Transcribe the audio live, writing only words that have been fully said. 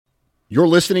You're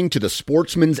listening to the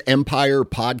Sportsman's Empire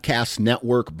Podcast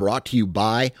Network, brought to you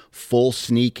by Full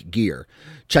Sneak Gear.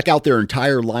 Check out their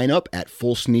entire lineup at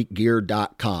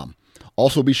fullsneakgear.com.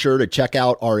 Also be sure to check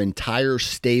out our entire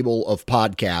stable of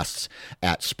podcasts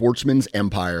at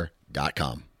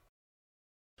sportsmansempire.com.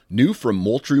 New from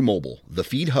Moultrie Mobile, the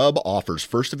Feed Hub offers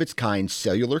first-of-its-kind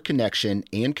cellular connection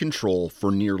and control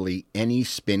for nearly any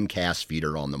spin cast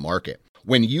feeder on the market.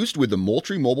 When used with the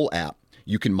Moultrie Mobile app,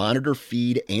 you can monitor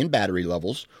feed and battery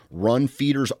levels, run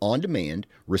feeders on demand,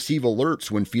 receive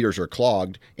alerts when feeders are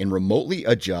clogged, and remotely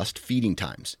adjust feeding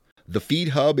times. The Feed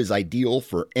Hub is ideal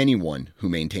for anyone who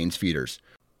maintains feeders.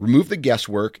 Remove the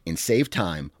guesswork and save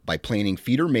time by planning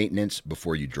feeder maintenance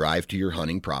before you drive to your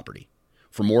hunting property.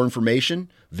 For more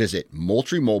information, visit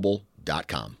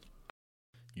MoultrieMobile.com.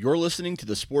 You're listening to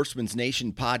the Sportsman's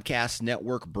Nation Podcast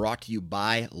Network, brought to you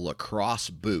by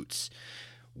Lacrosse Boots.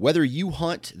 Whether you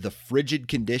hunt the frigid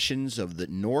conditions of the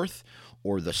north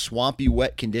or the swampy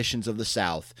wet conditions of the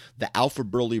south, the Alpha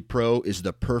Burley Pro is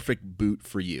the perfect boot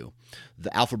for you.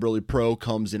 The Alpha Burley Pro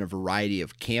comes in a variety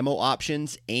of camo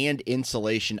options and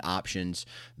insulation options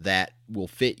that will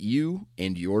fit you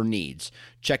and your needs.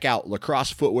 Check out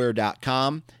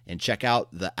lacrossefootwear.com and check out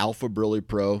the Alpha Burley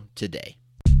Pro today.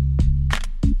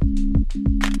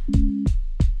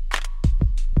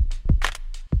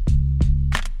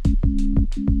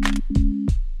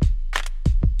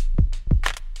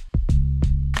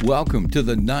 Welcome to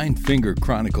the Nine Finger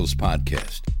Chronicles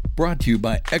podcast, brought to you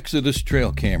by Exodus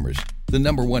Trail Cameras, the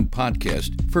 #1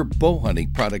 podcast for bow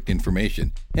hunting product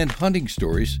information and hunting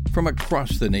stories from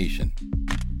across the nation.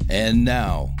 And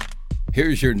now,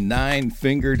 here's your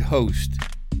nine-fingered host,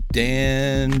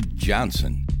 Dan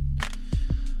Johnson.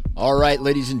 All right,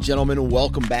 ladies and gentlemen,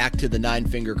 welcome back to the Nine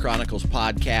Finger Chronicles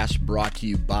podcast, brought to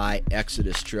you by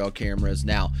Exodus Trail Cameras.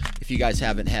 Now, if you guys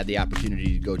haven't had the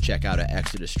opportunity to go check out an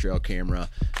Exodus Trail Camera,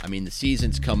 I mean, the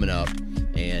season's coming up,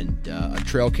 and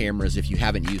trail cameras, if you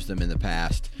haven't used them in the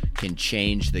past, can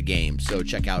change the game. So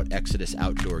check out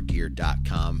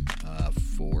ExodusOutdoorGear.com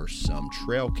for some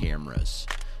trail cameras.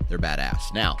 They're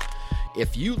badass. Now,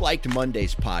 if you liked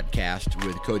Monday's podcast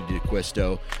with Cody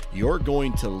DeQuisto, you're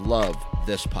going to love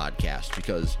this podcast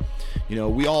because, you know,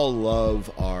 we all love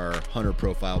our Hunter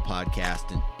Profile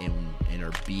podcast and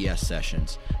our BS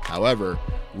sessions. However,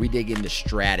 we dig into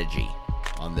strategy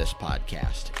on this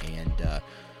podcast. And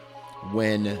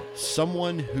when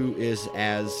someone who is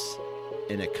as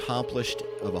an accomplished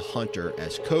of a hunter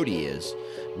as Cody is,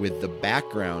 with the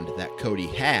background that Cody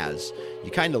has,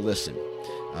 you kind of listen.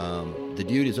 The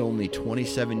dude is only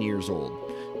 27 years old,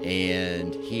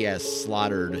 and he has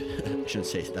slaughtered, I shouldn't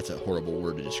say that's a horrible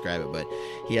word to describe it, but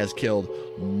he has killed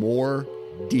more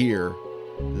deer,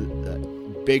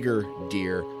 bigger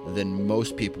deer, than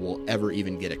most people will ever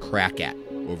even get a crack at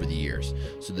over the years.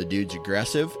 So the dude's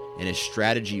aggressive, and his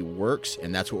strategy works,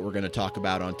 and that's what we're going to talk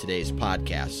about on today's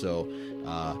podcast. So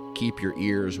keep your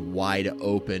ears wide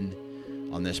open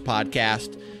on this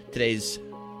podcast. Today's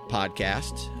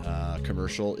podcast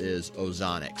commercial is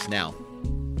Ozonics. Now,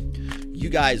 you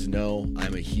guys know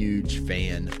I'm a huge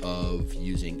fan of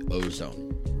using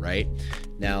ozone, right?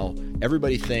 Now,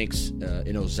 everybody thinks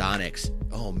in Ozonics,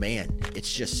 oh man,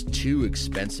 it's just too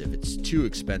expensive. It's too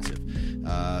expensive.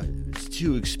 It's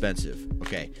too expensive.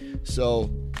 Okay,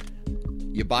 so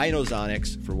you buy an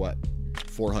Ozonics for what?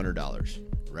 $400,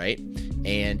 right?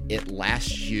 And it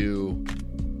lasts you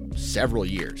several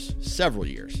years.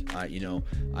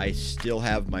 I still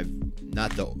have my,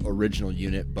 not the original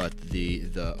unit, but the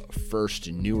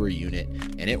first newer unit,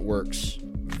 and it works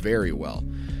very well.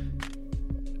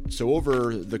 So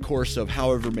over the course of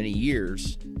however many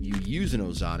years you use an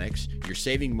Ozonics, you're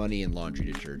saving money in laundry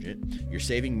detergent, you're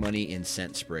saving money in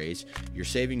scent sprays, you're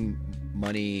saving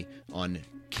money on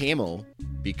camo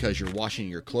because you're washing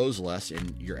your clothes less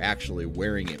and you're actually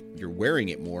wearing it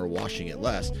more, washing it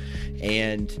less.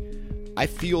 And I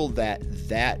feel that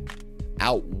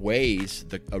outweighs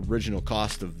the original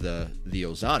cost of the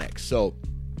Ozonics. So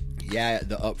yeah,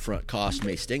 the upfront cost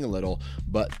may sting a little,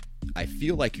 but I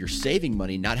feel like you're saving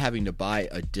money not having to buy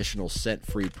additional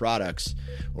scent-free products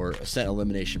or scent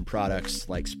elimination products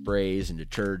like sprays and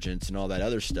detergents and all that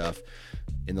other stuff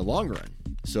in the long run.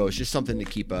 So it's just something to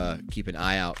keep an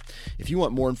eye out. If you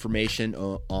want more information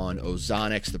on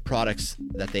Ozonics, the products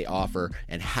that they offer,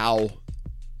 and how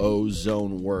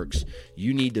Ozone works,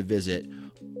 you need to visit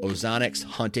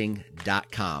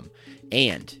OzonicsHunting.com.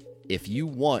 And if you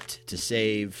want to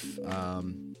save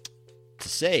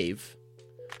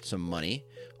some money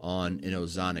on an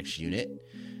Ozonics unit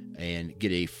and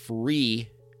get a free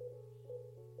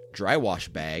dry wash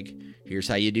bag, here's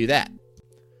how you do that.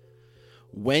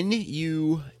 when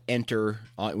you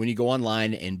go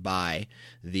online and buy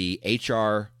the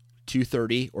HR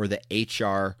 230 or the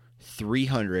HR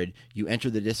 300, you enter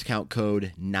the discount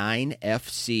code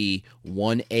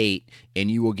 9FC18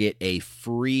 and you will get a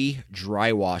free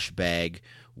dry wash bag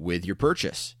with your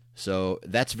purchase. So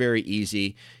that's very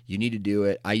easy. You need to do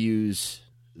it. I use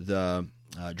the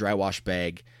dry wash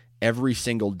bag every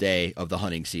single day of the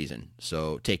hunting season.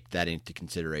 So take that into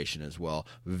consideration as well.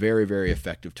 Very, very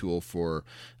effective tool for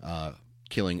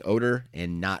killing odor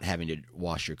and not having to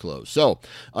wash your clothes. So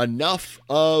enough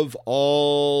of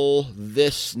all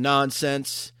this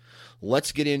nonsense.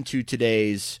 Let's get into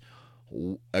today's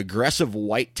Aggressive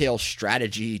Whitetail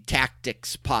Strategy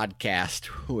Tactics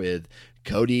podcast with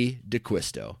Cody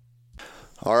DeQuisto.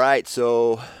 All right,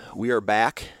 so we are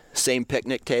back. Same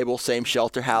picnic table, same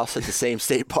shelter house at the same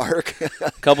state park.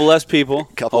 Couple less people.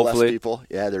 Less people.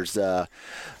 Yeah, there's a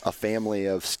family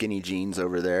of skinny jeans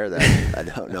over there that I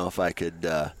don't know if I could,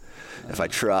 if I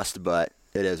trust, but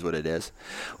it is what it is.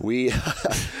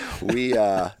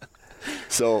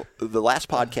 So the last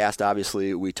podcast,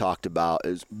 obviously, we talked about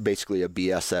is basically a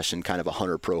BS session, kind of a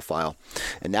hunter profile.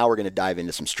 And now we're going to dive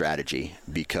into some strategy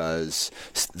because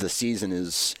the season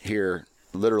is here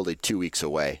literally 2 weeks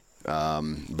away.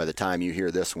 By the time you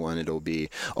hear this one, it'll be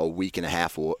a week and a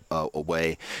half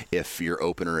away if your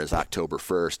opener is October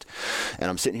 1st.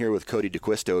 And I'm sitting here with Cody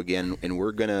DeQuisto again, and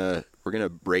we're gonna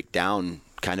break down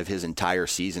kind of his entire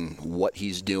season, what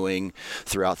he's doing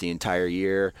throughout the entire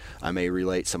year. I may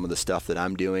relate some of the stuff that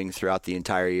I'm doing throughout the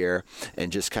entire year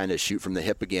and just kind of shoot from the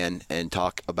hip again and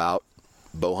talk about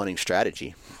bow hunting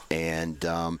strategy. And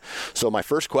so my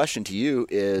first question to you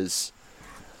is,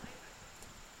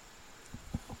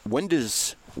 when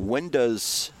does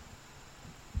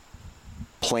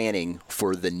planning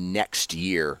for the next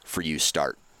year for you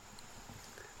start?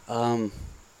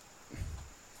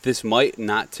 This might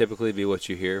not typically be what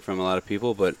you hear from a lot of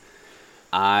people, but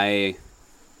I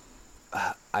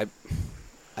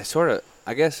sort of,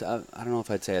 I guess, I don't know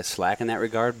if I'd say I slack in that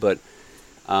regard, but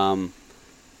I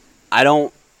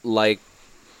don't like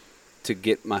to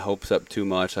get my hopes up too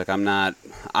much. Like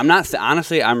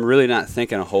honestly, I'm really not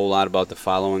thinking a whole lot about the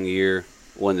following year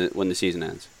when the season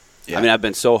ends. Yeah. I mean, I've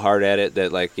been so hard at it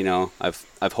that, like,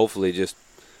 I've hopefully just,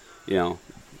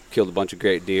 killed a bunch of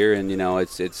great deer, and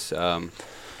it's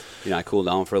I cool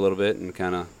down for a little bit and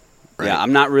kind of, right. Yeah,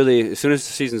 I'm not really, as soon as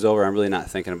the season's over, I'm really not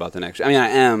thinking about the next year. I mean, I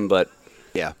am, but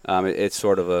yeah, it's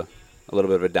sort of a little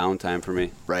bit of a downtime for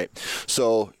me. Right.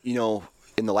 So,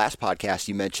 in the last podcast,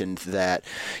 you mentioned that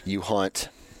you hunt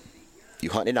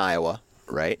in Iowa,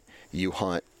 right? You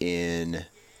hunt in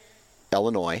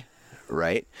Illinois,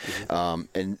 right? Mm-hmm.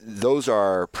 And those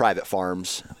are private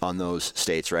farms on those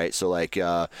states, right? So, like,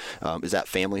 is that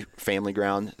family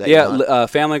ground? That yeah,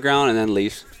 family ground and then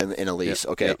lease. And a lease,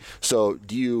 yep. Okay. Yep. So,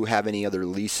 do you have any other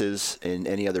leases in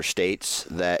any other states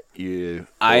that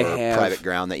private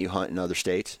ground that you hunt in other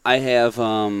states? I have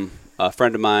a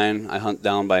friend of mine. I hunt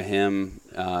down by him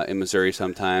in Missouri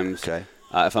sometimes. Okay.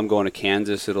 If I'm going to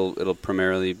Kansas, it'll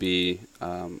primarily be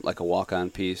like a walk-on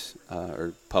piece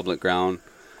or public ground.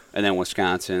 And then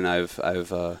Wisconsin, I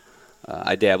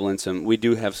dabble in some. We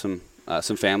do have some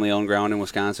family-owned ground in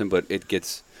Wisconsin, but it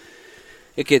gets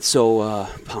so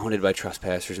pounded by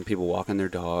trespassers and people walking their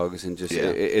dogs, and just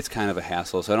it's kind of a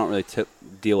hassle. So I don't really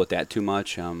deal with that too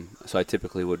much. So I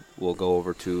typically will go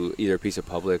over to either a piece of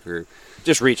public or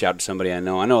just reach out to somebody I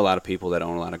know. I know a lot of people that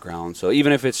own a lot of ground. So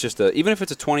even if it's a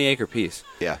 20-acre piece,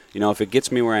 yeah, if it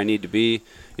gets me where I need to be,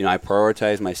 I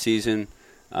prioritize my season,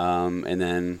 and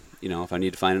then. If I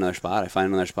need to find another spot, I find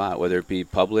another spot, whether it be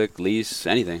public, lease,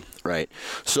 anything. Right.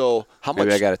 So how much?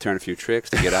 Maybe I got to turn a few tricks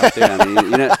to get out there. I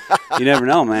mean, you never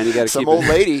know, man. You got to some old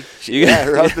lady.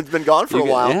 Her husband's been gone for a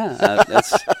while. Yeah,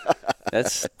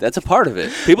 that's a part of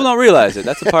it. People don't realize it.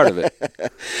 That's a part of it.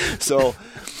 So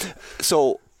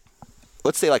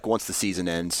let's say, like, once the season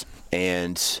ends,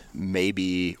 and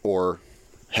maybe, or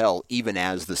hell, even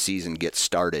as the season gets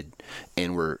started,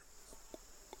 and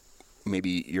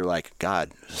maybe you're like, God,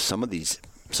 some of these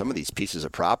pieces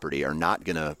of property are not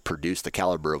going to produce the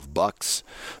caliber of bucks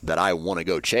that I want to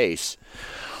go chase.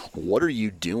 What are you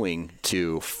doing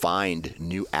to find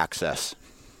new access?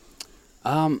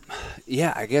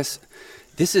 Yeah, I guess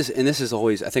this is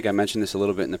always, I think I mentioned this a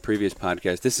little bit in the previous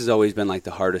podcast. This has always been like the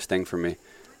hardest thing for me.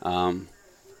 I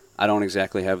don't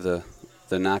exactly have the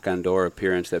knock on door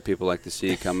appearance that people like to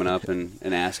see coming up and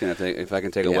asking if I can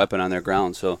take a weapon on their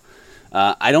ground. So,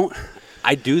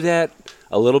 I do that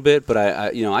a little bit, but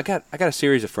I got a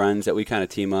series of friends that we kind of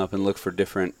team up and look for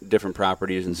different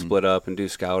properties and split up and do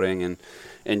scouting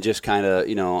and just kind of,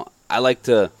 I like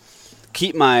to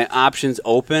keep my options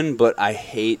open, but I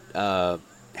hate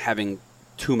having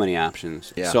too many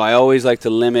options. Yeah. So I always like to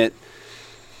limit.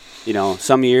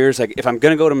 Some years, like if I'm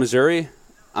going to go to Missouri,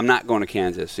 I'm not going to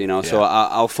Kansas. So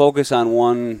I'll focus on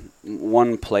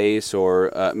one place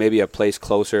or maybe a place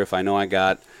closer if I know I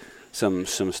got some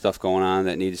stuff going on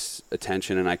that needs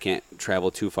attention and I can't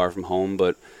travel too far from home.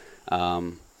 But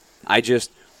I guess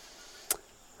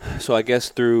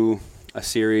through a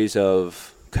series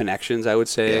of connections, I would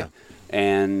say,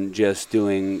 and just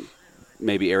doing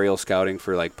maybe aerial scouting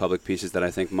for like public pieces that I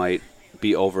think might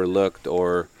be overlooked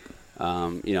or,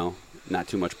 not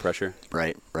too much pressure.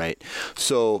 Right.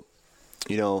 So,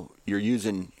 you're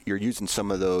using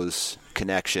some of those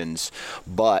connections,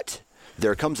 but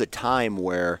there comes a time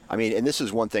where, and this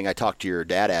is one thing I talked to your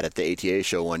dad at the ATA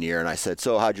show one year, and I said,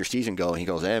 so how'd your season go? And he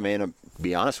goes, hey, man, to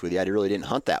be honest with you, I really didn't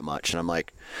hunt that much. And I'm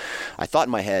like, I thought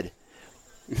in my head,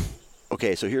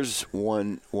 okay, so here's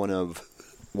one of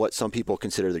what some people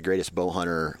consider the greatest bow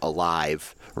hunter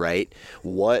alive, right?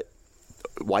 Why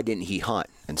didn't he hunt?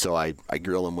 And so I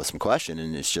grill him with some question,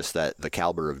 and it's just that the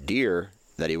caliber of deer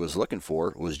that he was looking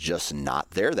for was just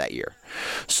not there that year.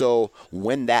 So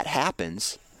when that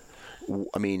happens,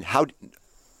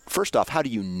 first off, how do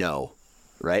you know,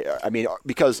 right?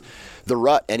 Because the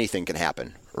rut, anything can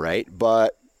happen, right?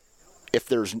 But if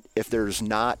there's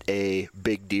not a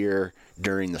big deer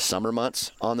during the summer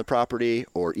months on the property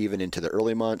or even into the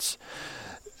early months,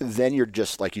 then you're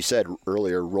just, like you said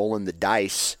earlier, rolling the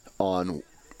dice on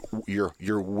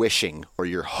you're wishing or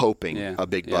you're hoping a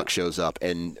big buck shows up,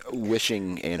 and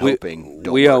wishing and hoping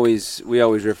don't work. We always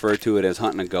refer to it as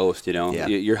hunting a ghost.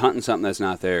 You're hunting something that's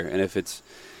not there, and if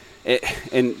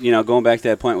going back to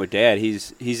that point with Dad,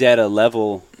 he's at a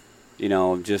level,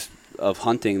 just of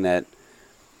hunting that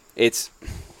it's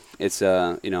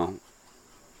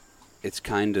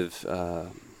kind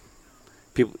of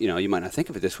people. You might not think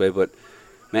of it this way, but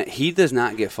man, he does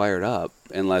not get fired up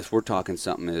unless we're talking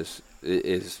something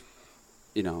is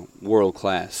world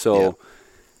class. So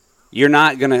you're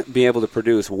not going to be able to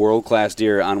produce world class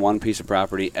deer on one piece of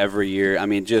property every year.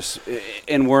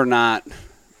 And we're not.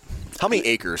 How many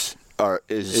acres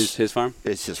is his farm?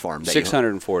 Is his farm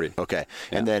 640. Okay,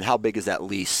 and then how big is that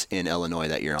lease in Illinois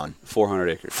that you're on? 400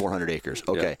 acres. 400 acres.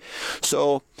 Okay,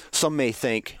 so some may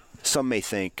think,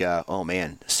 oh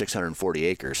man, 640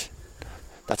 acres,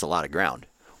 that's a lot of ground.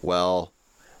 Well,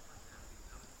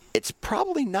 it's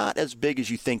probably not as big as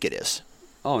you think it is.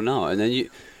 Oh no, and then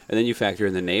you factor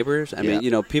in the neighbors.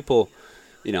 People,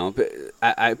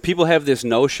 people have this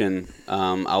notion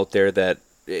out there that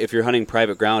if you're hunting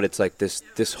private ground, it's like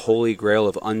this holy grail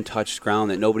of untouched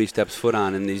ground that nobody steps foot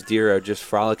on, and these deer are just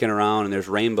frolicking around, and there's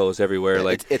rainbows everywhere.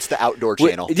 Yeah, it's the outdoor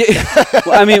channel.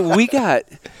 We got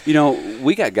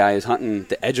guys hunting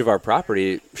the edge of our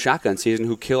property shotgun season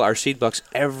who kill our seed bucks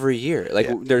every year.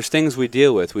 There's things we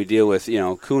deal with. We deal with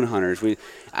coon hunters.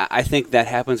 I think that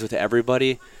happens with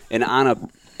everybody, and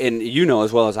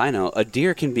as well as I know, a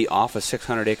deer can be off a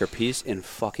 600 acre piece in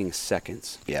fucking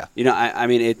seconds. Yeah.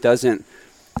 It doesn't.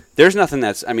 There's nothing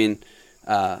that's. I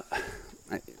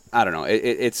don't know.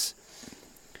 It's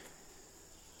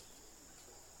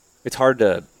hard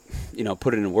to,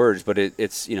 put it in words, but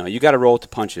it's you got to roll with the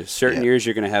punches. Certain years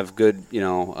you're going to have good,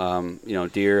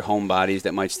 deer home bodies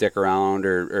that might stick around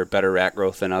or better rat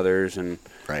growth than others, and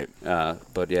right.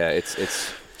 But yeah,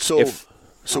 it's so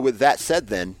with that said,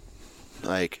 then,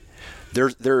 like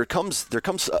there comes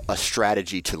a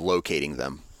strategy to locating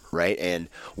them, right? And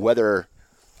whether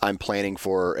I'm planning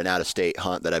for an out-of-state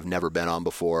hunt that I've never been on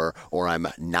before, or I'm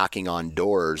knocking on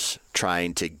doors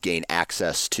trying to gain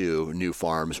access to new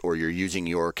farms, or you're using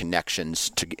your connections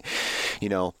to,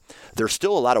 there's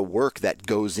still a lot of work that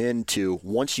goes into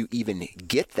once you even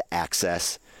get the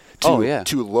access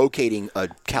to locating a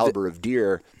caliber of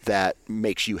deer that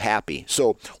makes you happy.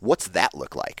 So what's that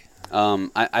look like?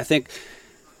 I think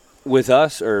with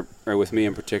us, or with me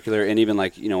in particular, and even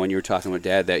when you were talking with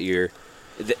Dad that year,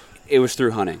 it was through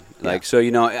hunting.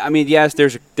 Yes,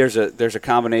 there's a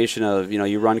combination of,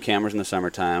 you run cameras in the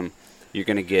summertime, you're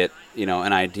going to get,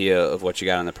 an idea of what you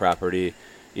got on the property.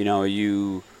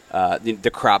 The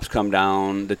crops come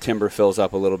down, the timber fills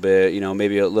up a little bit,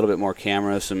 maybe a little bit more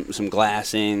cameras, some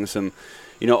glassing, some,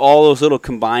 all those little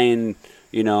combined,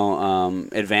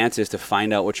 advances to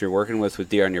find out what you're working with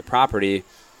deer on your property.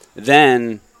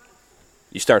 Then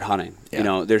you start hunting.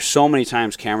 Yeah. There's so many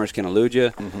times cameras can elude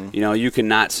you. Mm-hmm. You can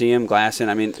not see them glassing.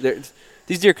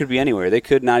 These deer could be anywhere. They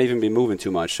could not even be moving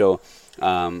too much. So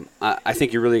I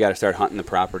think you really got to start hunting the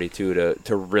property too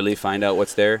to really find out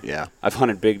what's there. Yeah. I've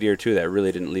hunted big deer too that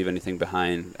really didn't leave anything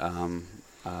behind. And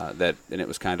it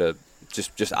was kind of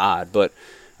just odd. But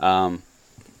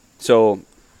So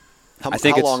How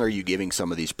long are you giving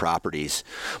some of these properties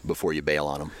before you bail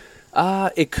on them?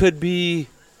 It could be,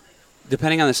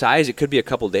 depending on the size, it could be a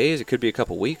couple days. It could be a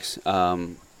couple weeks.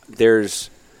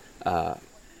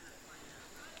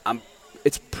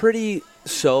 It's pretty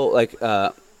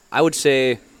I would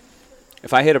say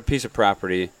if I hit a piece of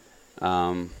property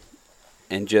and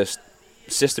just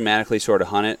systematically sort of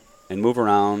hunt it and move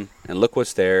around and look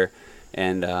what's there,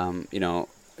 and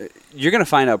you're going to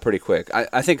find out pretty quick.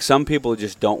 I think some people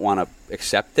just don't want to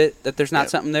accept it, that there's not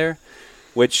something there,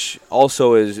 which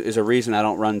also is a reason I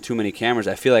don't run too many cameras.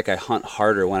 I feel like I hunt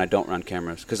harder when I don't run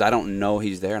cameras because I don't know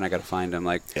he's there and I got to find him.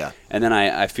 And then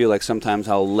I feel like sometimes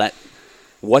I'll let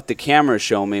what the cameras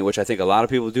show me, which I think a lot of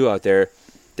people do out there,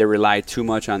 they rely too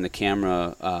much on the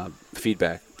camera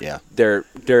feedback. Yeah. They're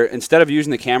instead of using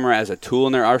the camera as a tool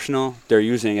in their arsenal, they're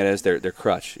using it as their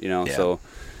crutch. So.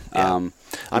 Yeah.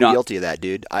 I'm guilty of that,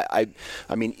 dude. I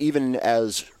mean, even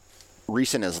as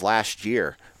recent as last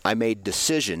year, I made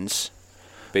decisions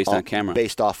based on camera,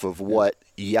 based off of what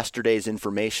yesterday's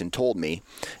information told me,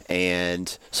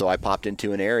 and so I popped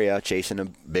into an area chasing a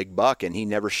big buck, and he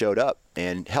never showed up.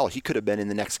 And hell, he could have been in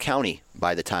the next county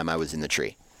by the time I was in the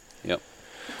tree. Yep.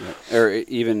 Or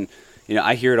even,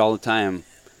 I hear it all the time.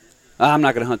 I'm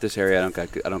not going to hunt this area. I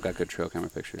don't got good trail camera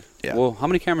pictures. Yeah. Well, how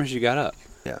many cameras you got up?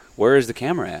 Yeah. Where is the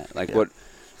camera at? What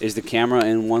is the camera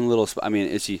in one little spot? I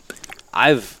mean,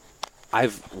 I've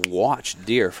watched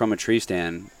deer from a tree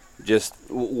stand, just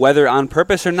whether on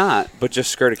purpose or not, but just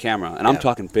skirt a camera, and I'm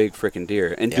talking big freaking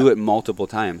deer, and do it multiple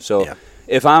times. So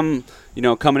if I'm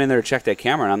coming in there to check that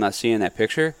camera and I'm not seeing that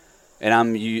picture, and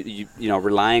I'm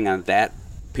relying on that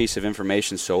piece of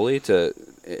information solely to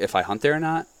if I hunt there or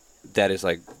not, that is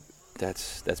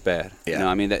that's bad. Yeah.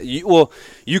 I mean that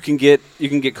you can get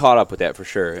caught up with that for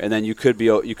sure, and then you could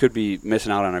be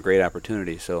missing out on a great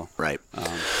opportunity. So right.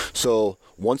 So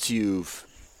once you've,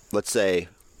 let's say,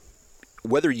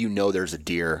 whether there's a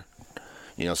deer,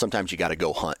 sometimes you got to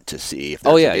go hunt to see if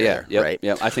there's a deer there, right?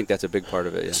 Yeah, I think that's a big part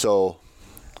of it. Yeah. So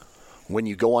when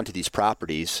you go onto these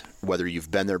properties, whether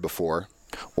you've been there before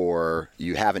or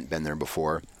you haven't been there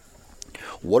before,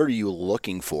 what are you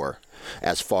looking for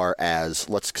as far as,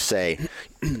 let's say,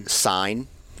 sign,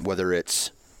 whether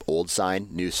it's old sign,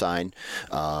 new sign,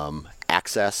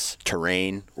 access,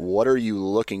 terrain? What are you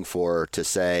looking for to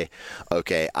say,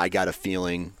 okay, I got a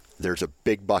feeling there's a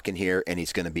big buck in here and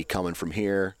he's going to be coming from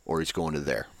here or he's going to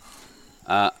there?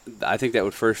 I think that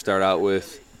would first start out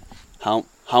with how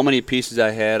many pieces I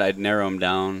had. I'd narrow them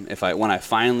down when I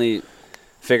finally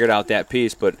figured out that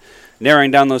piece. But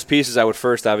narrowing down those pieces, I would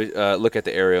first look at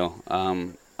the aerial.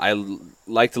 I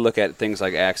like to look at things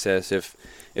like access. If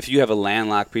you have a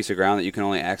landlocked piece of ground that you can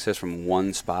only access from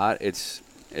one spot,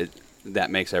 that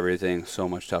makes everything so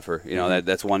much tougher.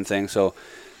 That's one thing. So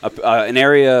an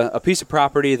area, a piece of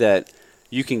property that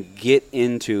you can get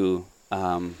into,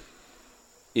 from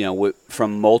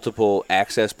multiple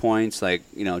access points,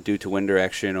 due to wind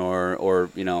direction or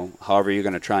however you're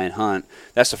going to try and hunt.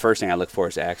 That's the first thing I look for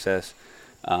is access.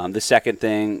 The second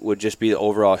thing would just be the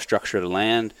overall structure of the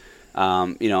land.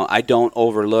 I don't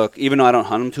overlook, even though I don't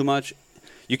hunt them too much,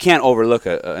 you can't overlook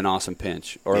an awesome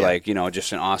pinch or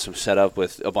just an awesome setup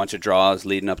with a bunch of draws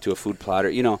leading up to a food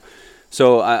plotter,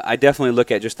 So I definitely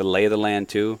look at just the lay of the land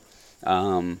too,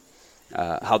 how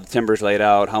the timber's laid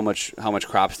out, how much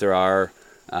crops there are.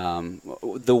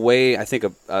 The way I think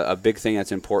a big thing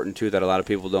that's important too that a lot of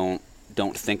people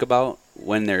don't think about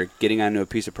when they're getting onto a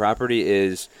piece of property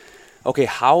is, okay,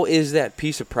 how is that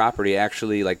piece of property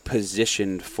actually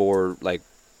positioned for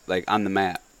on the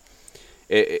map?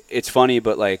 It's funny,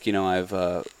 but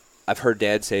I've heard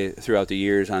Dad say throughout the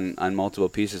years on multiple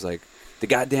pieces the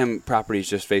goddamn property is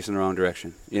just facing the wrong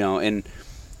direction, and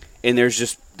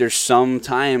there's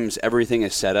sometimes everything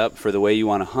is set up for the way you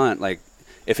want to hunt.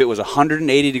 If it was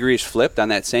 180 degrees flipped on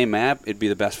that same map, it'd be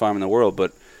the best farm in the world.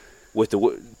 But with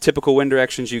the typical wind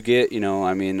directions you get,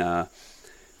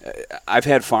 I've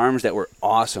had farms that were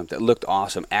awesome, that looked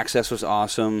awesome. Access was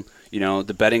awesome.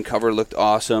 The bedding cover looked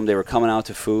awesome. They were coming out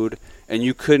to food, and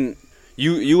you couldn't.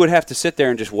 You would have to sit there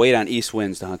and just wait on east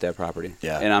winds to hunt that property.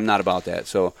 Yeah. And I'm not about that.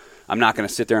 So I'm not going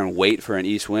to sit there and wait for an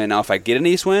east wind. Now, if I get an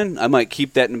east wind, I might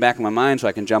keep that in the back of my mind so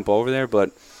I can jump over there.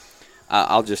 But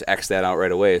I'll just X that out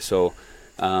right away. So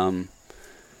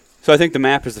I think the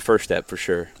map is the first step for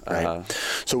sure. Right.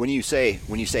 So when you say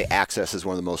access is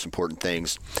one of the most important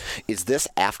things, is this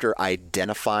after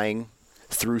identifying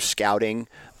through scouting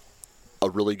a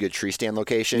really good tree stand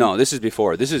location? No, this is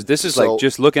before. This is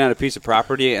just looking at a piece of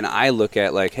property, and I look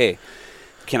at hey,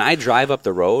 can I drive up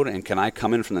the road and can I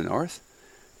come in from the north?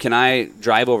 Can I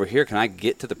drive over here? Can I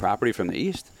get to the property from the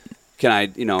east?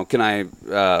 can I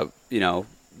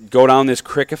go down this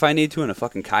creek if I need to in a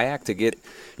fucking kayak to get,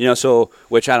 so,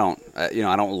 which I don't, I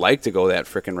don't like to go that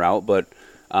frickin' route, but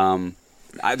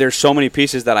there's so many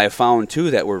pieces that I found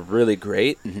too that were really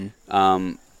great.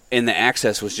 And the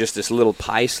access was just this little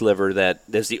pie sliver that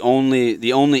there's the only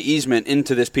easement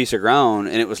into this piece of ground,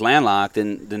 and it was landlocked,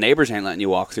 and the neighbors ain't letting you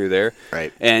walk through there.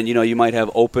 Right. And you might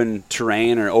have open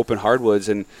terrain or open hardwoods,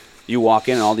 and you walk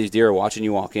in, and all these deer are watching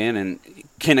you walk in. And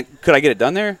could I get it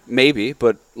done there? Maybe,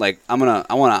 but like I want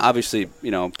to obviously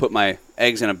put my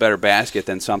eggs in a better basket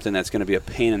than something that's going to be a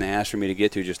pain in the ass for me to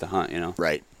get to just to hunt.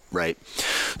 Right.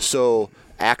 So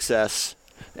access,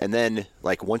 and then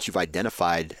like once you've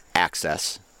identified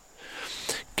access.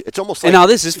 It's almost like, and now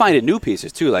this is finding new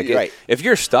pieces too. Like right. if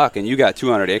you're stuck and you got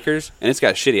 200 acres and it's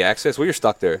got shitty access, well, you're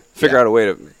stuck there. Figure out a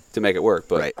way to make it work.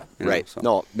 But right. So.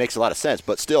 No, it makes a lot of sense.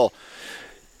 But still,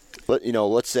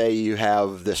 let's say you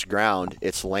have this ground,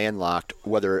 it's landlocked,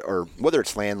 whether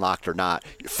it's landlocked or not.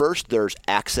 First, there's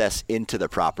access into the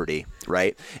property,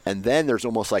 right? And then there's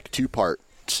almost like two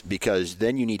parts, because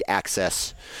then you need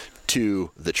access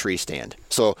to the tree stand.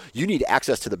 So you need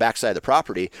access to the backside of the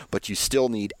property, but you still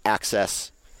need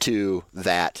access to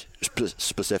that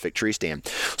specific tree stand.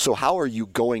 So how are you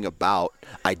going about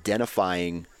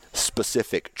identifying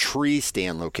specific tree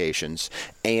stand locations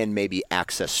and maybe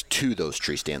access to those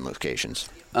tree stand locations?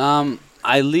 I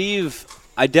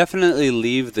definitely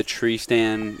leave the tree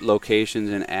stand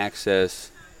locations and access.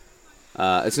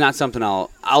 It's not something I'll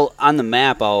on the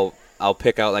map I'll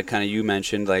pick out, like kind of you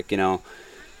mentioned, like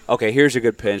okay, here's a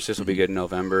good pinch. This will be good in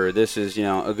November. This is,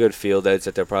 a good field edge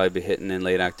that they'll probably be hitting in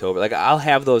late October. Like, I'll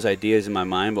have those ideas in my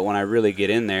mind, but when I really get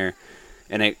in there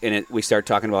and we start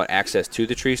talking about access to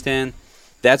the tree stand,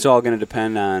 that's all going to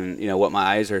depend on, what my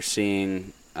eyes are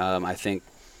seeing. I think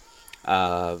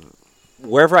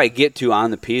wherever I get to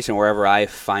on the piece and wherever I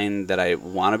find that I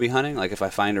want to be hunting, like if I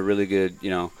find a really good,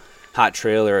 hot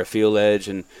trail or a field edge,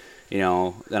 and,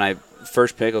 then I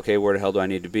first pick, okay, where the hell do I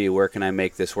need to be? Where can I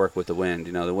make this work with the wind?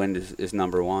 The wind is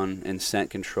number one, and scent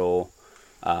control,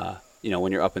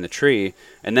 when you're up in the tree.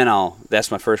 And then that's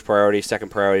my first priority. Second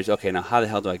priority is, okay, now how the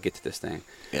hell do I get to this thing?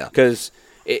 Yeah. Because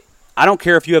I don't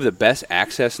care if you have the best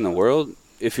access in the world.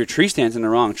 If your tree stands in the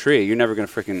wrong tree, you're never going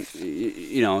to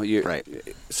freaking, Right.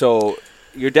 So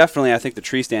you're definitely, I think the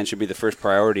tree stand should be the first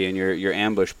priority and your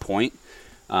ambush point,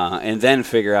 and then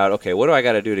figure out, okay, what do I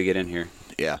got to do to get in here?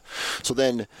 Yeah. So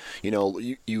then,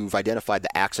 you've identified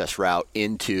the access route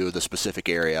into the specific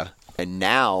area. And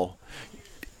now,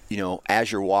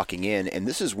 as you're walking in, and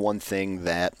this is one thing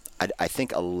that I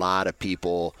think a lot of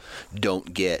people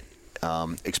don't get,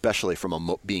 especially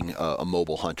from being a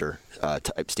mobile hunter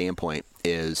type standpoint,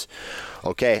 is,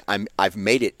 okay, I've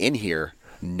made it in here.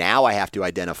 Now I have to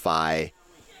identify,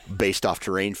 based off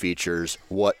terrain features,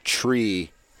 what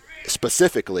tree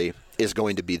specifically is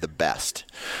going to be the best.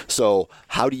 So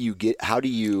how do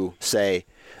you say,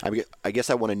 I guess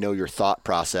I want to know your thought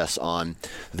process on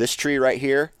this tree right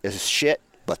here is shit,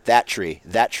 but that tree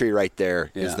right there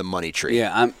is the money tree.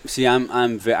 Yeah,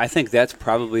 I think that's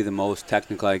probably the most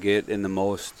technical I get, and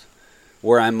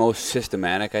where I'm most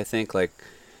systematic. I think, like,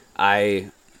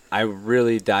 I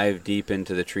really dive deep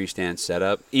into the tree stand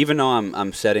setup, even though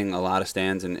I'm setting a lot of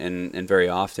stands and very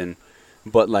often,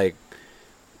 but like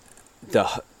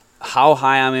how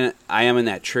high I am in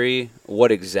that tree,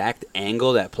 what exact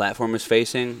angle that platform is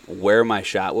facing, where my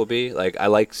shot will be. Like, I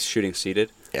like shooting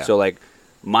seated. Yeah. So, like,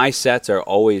 my sets are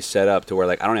always set up to where,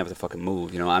 like, I don't have to fucking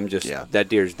move. I'm just, that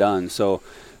deer's done. So,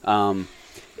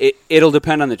 it'll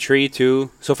depend on the tree, too.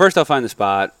 So, first I'll find the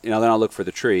spot, then I'll look for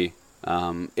the tree.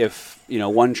 If,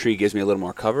 one tree gives me a little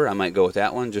more cover, I might go with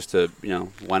that one just to,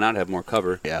 why not have more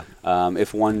cover? Yeah.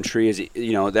 If one tree is,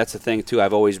 that's the thing, too.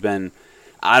 I've always been,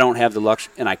 I don't have the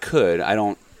luxury, and I could. I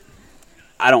don't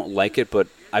like it, but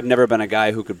I've never been a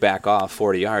guy who could back off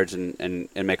 40 yards and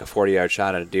make a 40-yard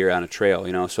shot at a deer on a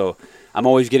trail, So I'm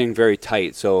always getting very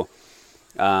tight. So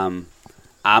I'm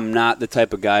not the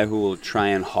type of guy who will try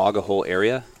and hog a whole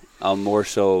area. I'll more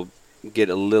so get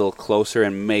a little closer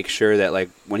and make sure that,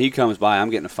 like, when he comes by, I'm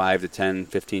getting a 5 to 10,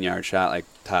 15-yard shot, like,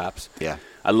 tops. Yeah.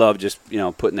 I love just,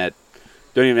 putting that.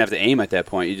 Don't even have to aim at that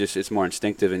point. It's more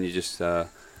instinctive, and you just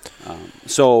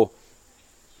so,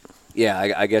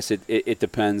 yeah, I guess it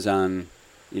depends on,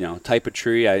 type of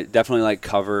tree. I definitely like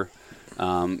cover.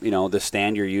 The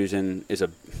stand you're using is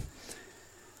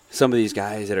some of these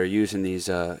guys that are using these,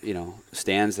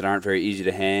 stands that aren't very easy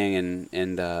to hang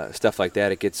and stuff like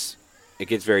that. It gets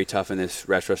very tough in this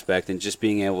retrospect, and just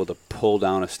being able to pull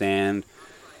down a stand,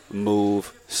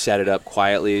 move, set it up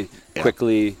quietly,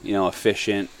 quickly,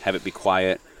 efficient, have it be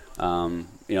quiet.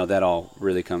 That all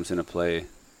really comes into play.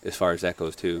 as far as that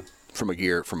goes too. From a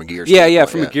gear From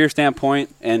standpoint, a gear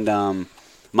standpoint. And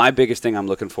my biggest thing I'm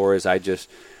looking for is I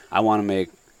want to make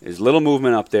as little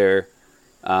movement up there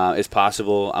as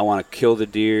possible. I want to kill the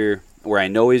deer where I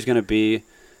know he's going to be.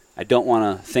 I don't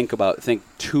want to think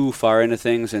too far into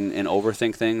things and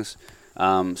overthink things.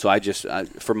 So I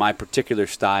for my particular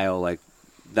style, like,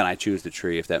 then I choose the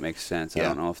tree, if that makes sense. Yeah. I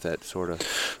don't know if that sort of.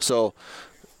 So,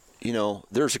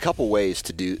 there's a couple ways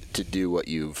to do what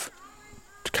you've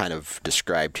kind of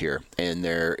described here, and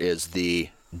there is the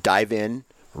dive in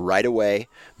right away,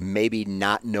 maybe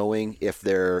not knowing if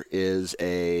that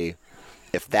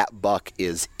buck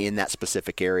is in that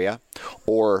specific area,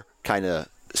 or kind of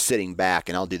sitting back,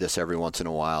 and I'll do this every once in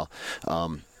a while,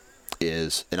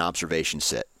 is an observation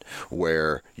sit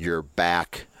where you're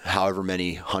back however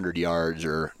many 100 yards,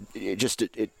 or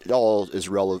it all is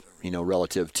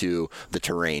relative to the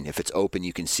terrain. If it's open,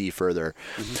 you can see further.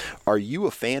 Mm-hmm. Are you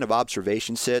a fan of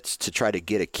observation sits to try to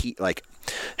get a key, like,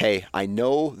 hey, I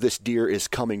know this deer is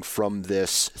coming from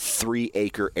this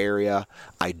 3-acre area.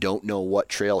 I don't know what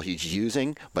trail he's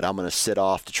using, but I'm going to sit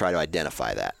off to try to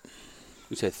identify that.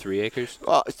 You said 3 acres?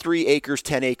 3 acres,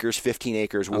 10 acres, 15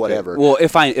 acres, whatever. Well,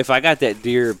 if I got that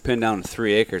deer pinned down to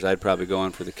 3 acres, I'd probably go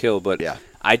in for the kill. But yeah.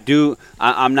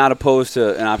 I'm not opposed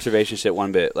to an observation sit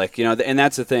one bit. Like, and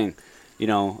that's the thing.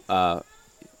 Am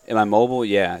I mobile?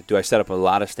 Yeah. Do I set up a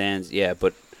lot of stands? Yeah.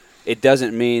 But it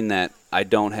doesn't mean that I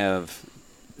don't have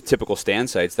typical stand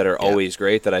sites that are always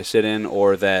great that I sit in,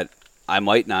 or that I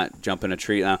might not jump in a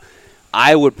tree. Now,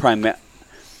 I would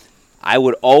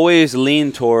always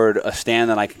lean toward a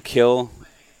stand that I could kill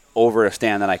over a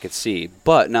stand that I could see.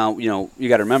 But now, you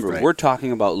got to remember, we're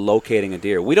talking about locating a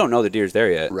deer. We don't know the deer's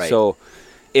there yet. Right. So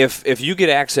if you get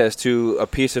access to a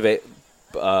piece of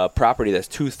property that's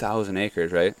 2,000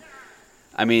 acres, right?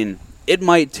 I mean, it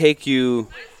might take you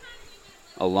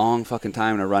a long fucking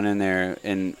time to run in there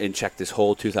and check this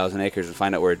whole 2,000 acres and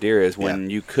find out where a deer is, when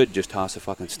you could just toss a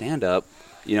fucking stand up,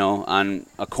 on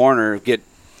a corner, get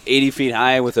 80 feet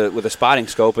high with a spotting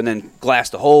scope, and then glass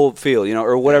the whole field,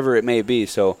 or whatever it may be.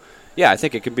 So, yeah, I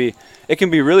think it can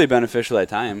be really beneficial at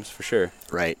times, for sure.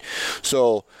 Right.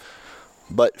 So,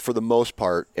 but for the most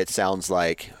part, it sounds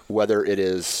like whether it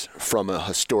is from a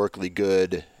historically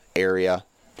good area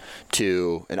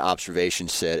to an observation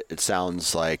sit, it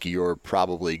sounds like you're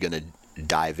probably going to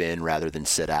dive in rather than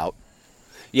sit out.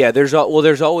 Yeah, there's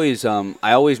always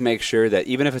I always make sure that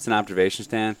even if it's an observation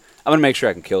stand, I'm gonna make sure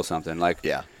I can kill something. Like,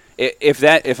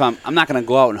 if I'm not gonna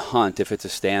go out and hunt if it's a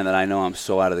stand that I know I'm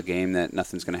so out of the game that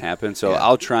nothing's gonna happen. So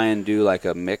I'll try and do like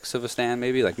a mix of a stand,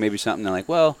 maybe something that, like,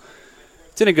 well,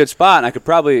 it's in a good spot, and I could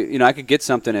probably I could get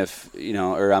something if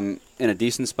or I'm in a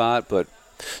decent spot, but.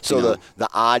 So the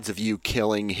odds of you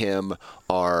killing him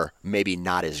are maybe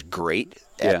not as great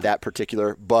at that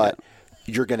particular, but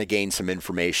you're going to gain some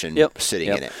information sitting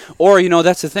in it. Or,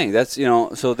 that's the thing. That's,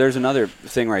 so there's another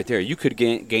thing right there. You could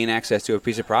gain access to a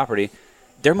piece of property.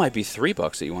 There might be 3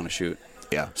 bucks that you want to shoot.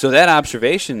 Yeah. So that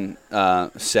observation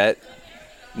set,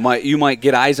 you might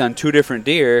get eyes on 2 different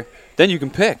deer. Then you can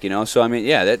pick, So, I mean,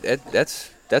 yeah, that's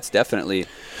definitely.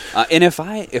 And if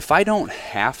I don't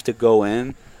have to go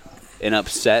in and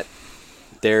upset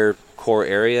their core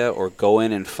area or go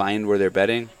in and find where they're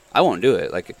bedding, I won't do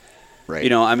it. Like,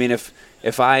 right. I mean, if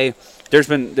there's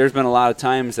been a lot of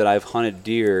times that I've hunted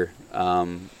deer,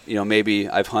 maybe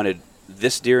I've hunted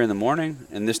this deer in the morning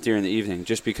and this deer in the evening,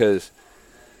 just because,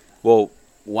 well,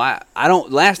 why?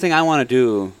 Last thing I want to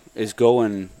do is go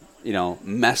and,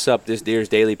 mess up this deer's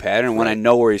daily pattern when I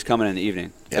know where he's coming in the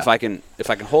evening. Yeah. If I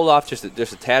can hold off just a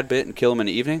tad bit and kill him in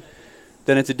the evening,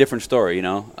 then it's a different story,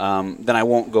 Then I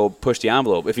won't go push the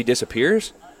envelope. If he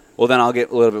disappears, well, then I'll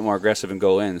get a little bit more aggressive and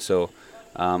go in. So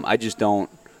I just don't.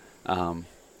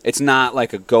 It's not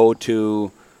like a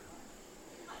go-to.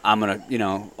 I'm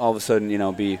gonna, all of a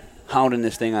sudden, be hounding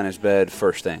this thing on his bed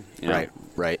first thing.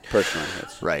 Right. Personally,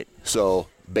 right. So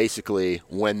basically,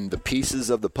 when the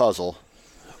pieces of the puzzle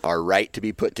are right to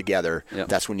be put together,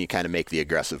 that's when you kind of make the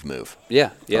aggressive move. Yeah.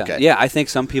 Okay. Yeah, I think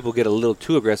some people get a little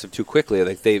too aggressive too quickly.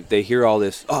 Like they hear all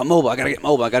this, mobile, I gotta get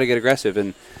mobile, I gotta get aggressive,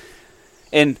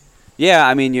 and yeah,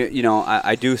 I mean,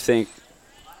 I do think,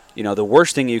 the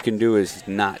worst thing you can do is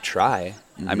not try.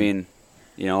 Mm-hmm. I mean,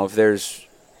 if there's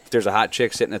a hot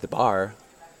chick sitting at the bar,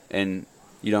 and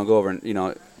you don't go over and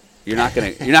you're not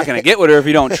gonna get with her if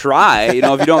you don't try. If you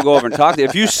don't go over and talk to her.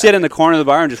 If you sit in the corner of the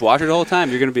bar and just watch her the whole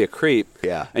time, you're gonna be a creep.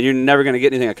 Yeah. And you're never gonna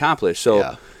get anything accomplished.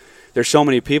 So there's so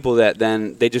many people that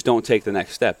then they just don't take the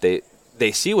next step.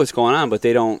 They see what's going on, but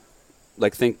they don't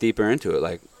think deeper into it.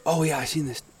 Like, oh yeah, I seen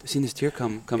this deer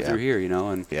come through here,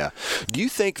 and do you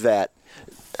think that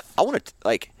I want to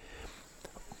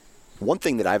one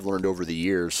thing that I've learned over the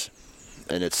years,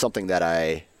 and it's something that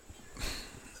I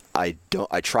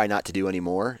try not to do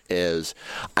anymore, is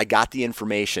I got the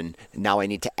information, now I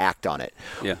need to act on it.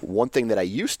 Yeah. One thing that I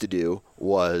used to do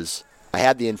was I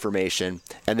had the information,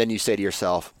 and then you say to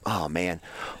yourself, oh man,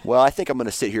 well, I think I'm going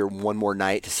to sit here one more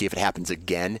night to see if it happens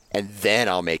again, and then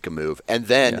I'll make a move. And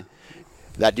then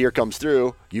that deer comes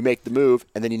through, you make the move,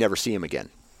 and then you never see him again.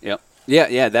 Yep.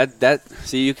 Yeah. That.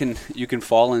 See, you can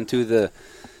fall into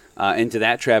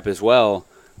that trap as well.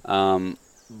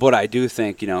 But I do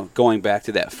think, going back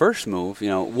to that first move,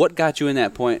 what got you in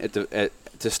that point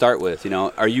to start with?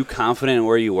 Are you confident in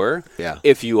where you were? Yeah.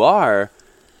 If you are,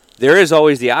 there is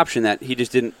always the option that he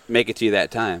just didn't make it to you that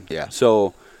time. Yeah.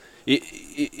 So,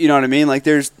 you know what I mean? Like,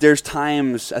 there's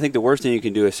times, I think the worst thing you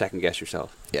can do is second guess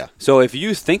yourself. Yeah. So if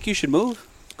you think you should move,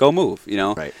 go move,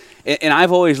 Right. And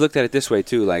I've always looked at it this way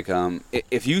too. Like,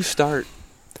 if you start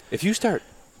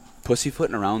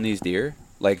pussyfooting around these deer,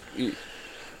 like,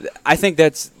 I think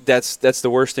that's the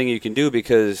worst thing you can do,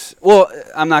 because, well,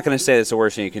 I'm not going to say that's the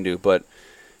worst thing you can do, but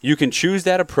you can choose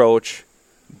that approach.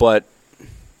 But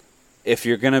if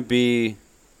you're going to be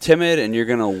timid and you're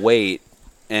going to wait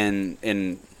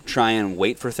and try and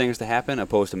wait for things to happen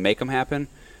opposed to make them happen,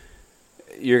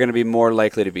 you're going to be more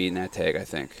likely to be in that tag, I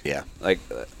think. Yeah. Like,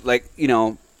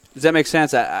 does that make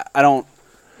sense? I don't.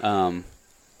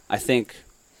 I think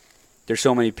there's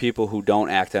so many people who don't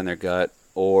act on their gut,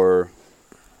 or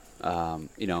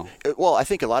Well, I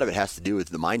think a lot of it has to do with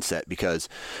the mindset, because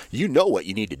you know what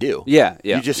you need to do. Yeah.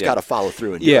 You just got to follow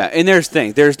through and do yeah. it. And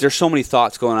there's so many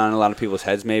thoughts going on in a lot of people's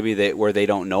heads, maybe where they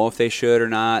don't know if they should or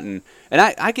not, and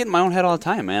I get in my own head all the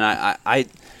time, man.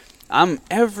 I'm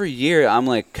every year I'm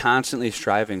like constantly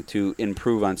striving to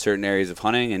improve on certain areas of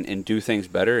hunting and do things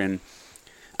better, and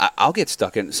I'll get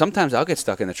stuck in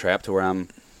the trap to where I'm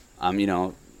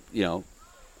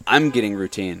getting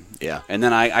routine. Yeah. And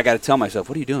then I got to tell myself,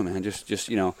 what are you doing, man? Just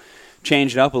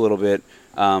change it up a little bit.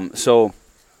 So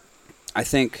I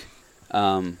think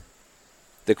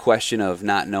the question of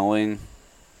not knowing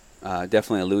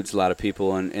definitely eludes a lot of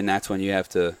people, and that's when you have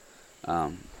to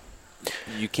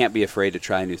you can't be afraid to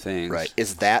try new things. Right.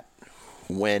 Is that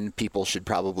when people should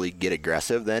probably get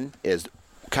aggressive then? Is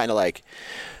kind of like,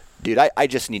 dude, I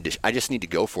just need to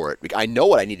go for it. I know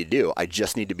what I need to do. I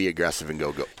just need to be aggressive and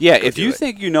go. Yeah, go if you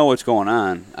think you know what's going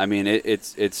on, I mean,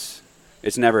 it's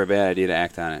never a bad idea to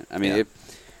act on it. I mean,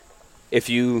 if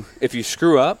you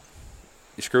screw up,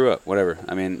 you screw up. Whatever.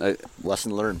 I mean,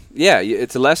 lesson learned. Yeah,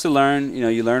 it's a lesson learned.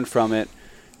 You learn from it.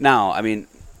 Now, I mean,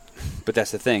 but that's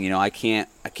the thing. I can't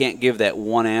give that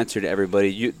one answer to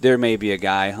everybody. There may be a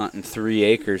guy hunting 3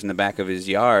 acres in the back of his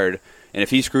yard, and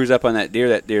if he screws up on that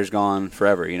deer's gone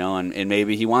forever, and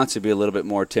maybe he wants to be a little bit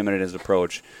more timid in his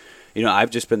approach.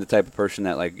 I've just been the type of person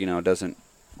that, like,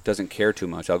 doesn't care too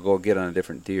much. I'll go get on a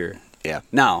different deer. Yeah.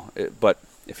 Now, but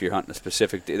if you're hunting a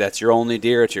specific deer, that's your only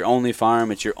deer, it's your only farm,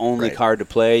 it's your only card to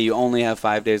play, you only have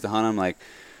 5 days to hunt them, like,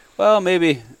 well,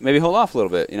 maybe hold off a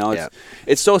little bit.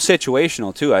 It's so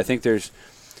situational too. I think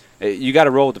you got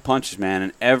to roll with the punches, man,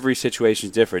 and every situation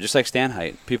is different. Just like stand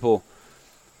height. People,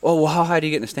 well, how high do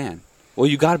you get in a stand? Well,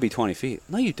 you got to be 20 feet.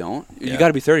 No, you don't. You got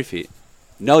to be 30 feet.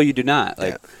 No, you do not.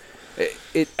 Like,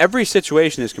 every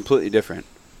situation is completely different.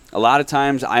 A lot of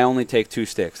times, I only take 2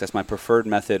 sticks. That's my preferred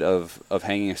method of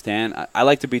hanging a stand. I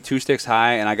like to be 2 sticks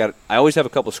high, and I always have a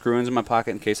couple screw-ins in my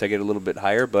pocket in case I get a little bit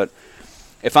higher. But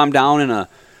if I'm down in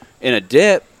a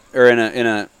dip or in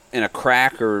a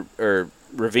crack or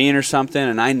ravine or something,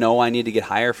 and I know I need to get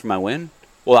higher for my wind,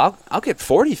 well, I'll get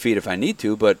 40 feet if I need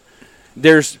to, but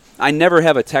I never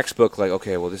have a textbook like,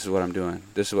 okay, well, this is what I'm doing.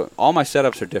 All my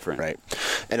setups are different. Right.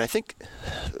 And I think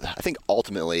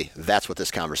ultimately that's what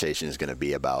this conversation is going to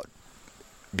be about,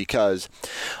 because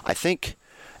I think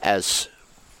as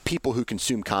people who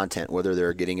consume content, whether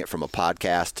they're getting it from a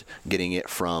podcast, getting it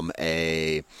from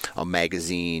a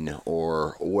magazine,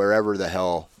 or wherever the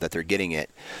hell that they're getting it,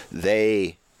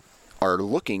 they are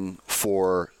looking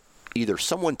for either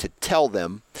someone to tell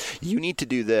them, you need to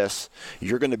do this,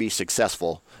 you're going to be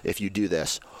successful if you do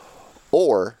this,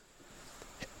 or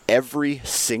every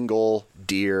single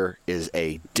deer is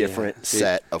a different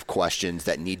set of questions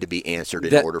that need to be answered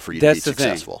in order for you to be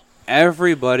successful. Thing.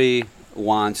 Everybody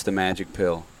wants the magic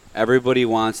pill. Everybody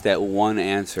wants that one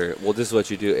answer. Well, this is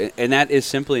what you do, and that is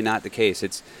simply not the case.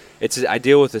 I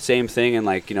deal with the same thing in,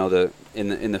 like, in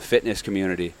the fitness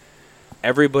community.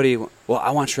 Everybody, well,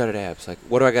 I want shredded abs. Like,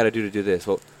 what do I got to do this?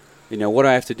 Well, what do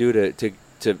I have to do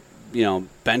to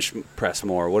bench press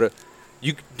more?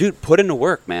 Dude, put in the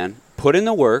work, man. Put in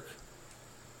the work.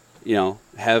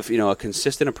 Have a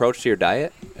consistent approach to your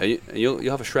diet. You'll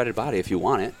have a shredded body if you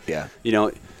want it. Yeah.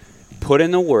 put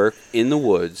in the work in the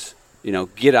woods,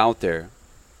 get out there,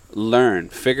 learn,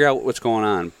 figure out what's going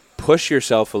on, push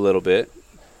yourself a little bit,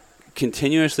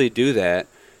 continuously do that.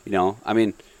 I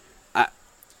mean,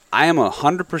 I am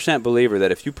 100% believer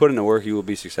that if you put in the work, you will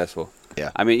be successful.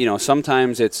 Yeah. I mean,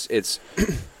 sometimes it's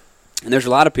and there's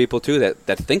a lot of people too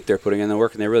that think they're putting in the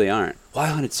work and they really aren't. Well, I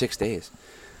hunted 6 days.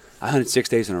 I hunted 6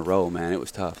 days in a row, man. It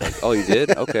was tough. Like, oh, you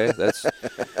did? Okay, that's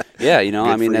yeah. Good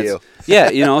I mean, for that's you.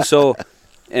 yeah. So,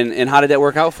 and how did that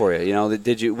work out for you?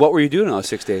 Did you? What were you doing in those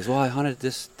 6 days? Well, I hunted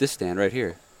this stand right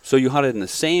here. So you hunted in the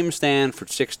same stand for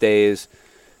 6 days,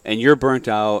 and you're burnt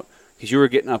out because you were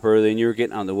getting up early and you were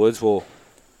getting out in the woods. Well,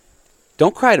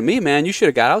 don't cry to me, man. You should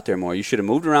have got out there more. You should have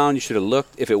moved around. You should have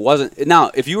looked. If it wasn't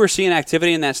now, if you were seeing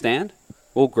activity in that stand,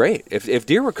 well, great. If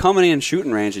deer were coming in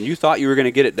shooting range and you thought you were going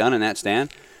to get it done in that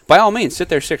stand, by all means, sit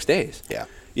there 6 days. Yeah.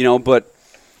 But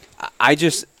I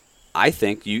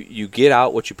think you get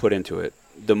out what you put into it.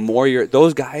 The more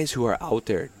those guys who are out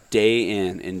there day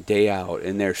in and day out,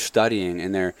 and they're studying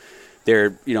and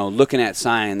they're looking at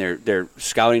sign, they're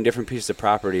scouting different pieces of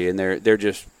property, and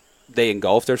they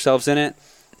engulf themselves in it.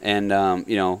 And,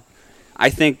 I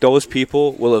think those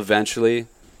people will eventually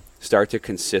start to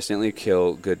consistently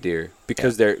kill good deer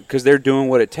because they're doing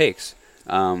what it takes.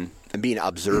 And being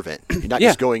observant. You're not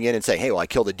just going in and saying, hey, well, I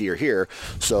killed a deer here,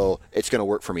 so it's going to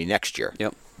work for me next year.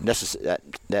 Yep.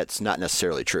 That's not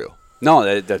necessarily true.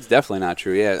 No, that's definitely not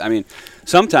true. Yeah, I mean,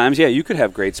 sometimes, you could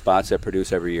have great spots that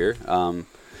produce every year.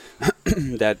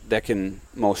 That can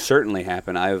most certainly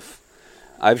happen.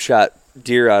 I've shot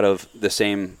deer out of the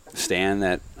same stand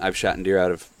that I've shot deer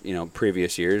out of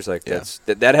previous years. Like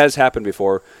that has happened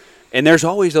before, and there's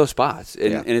always those spots,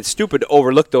 and it's stupid to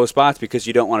overlook those spots because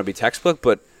you don't want to be textbook.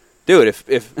 But dude, if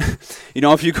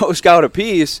if you go scout a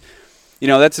piece,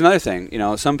 that's another thing.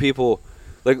 Some people,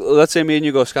 like, let's say me and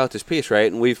you go scout this piece,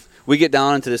 right, and we get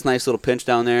down into this nice little pinch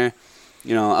down there.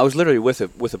 I was literally with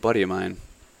a buddy of mine.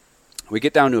 We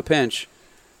get down to a pinch,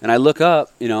 and I look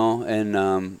up,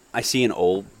 and I see an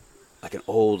old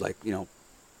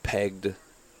pegged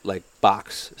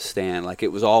box stand. Like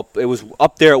it was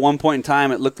up there at one point in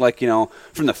time. It looked like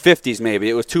from the 50s maybe.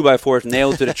 It was 2x4s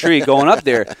nailed to the tree going up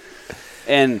there,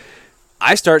 and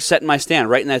I start setting my stand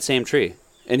right in that same tree.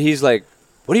 And he's like,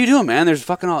 "What are you doing, man? There's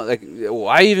fucking all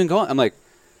why are you even going?" I'm like,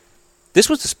 "This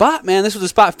was the spot, man. This was the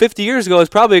spot 50 years ago. It's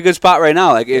probably a good spot right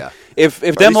now. Like if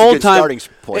them old timers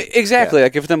exactly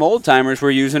like if them old timers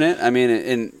were using it, I mean,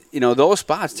 and those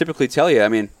spots typically tell you. I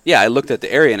mean, I looked at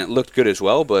the area and it looked good as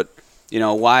well, but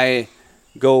why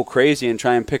go crazy and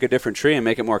try and pick a different tree and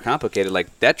make it more complicated?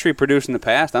 Like that tree produced in the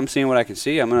past. I'm seeing what I can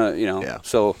see. I'm gonna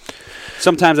So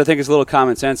sometimes I think it's a little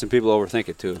common sense and people overthink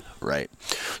it too. Right.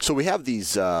 So we have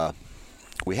these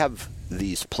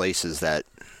places that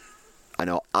I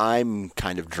know I'm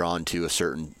kind of drawn to a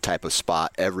certain type of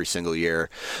spot every single year,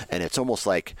 and it's almost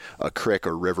like a creek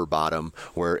or river bottom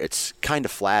where it's kind of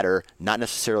flatter, not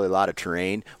necessarily a lot of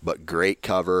terrain, but great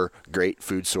cover, great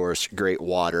food source, great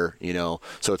water,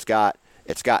 So it's got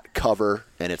cover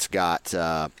and it's got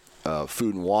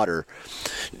food and water.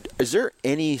 Is there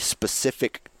any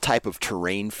specific type of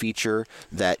terrain feature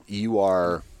that you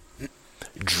are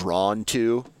drawn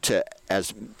to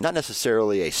as not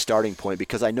necessarily a starting point,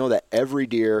 because I know that every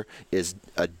deer is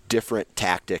a different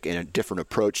tactic and a different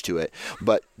approach to it,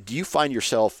 but do you find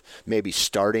yourself maybe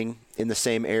starting in the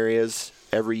same areas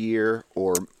every year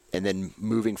and then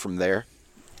moving from there?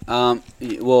 With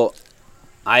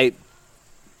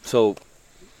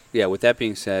that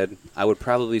being said, I would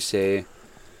probably say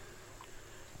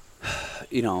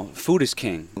food is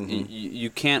king. Mm-hmm. You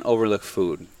can't overlook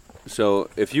food. So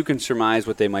if you can surmise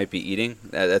what they might be eating,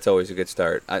 that's always a good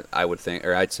start. I would think,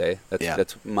 or I'd say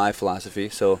that's my philosophy.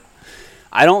 So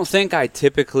I don't think I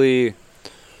typically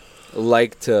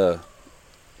like to,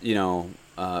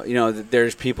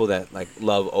 there's people that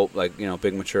love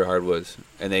big mature hardwoods,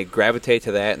 and they gravitate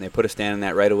to that, and they put a stand in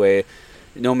that right away,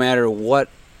 no matter what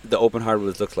the open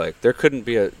hardwoods look like.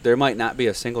 There might not be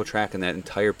a single track in that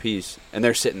entire piece, and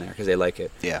they're sitting there because they like it.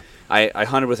 Yeah. I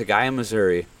hunted with a guy in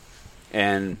Missouri.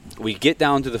 And we get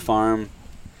down to the farm,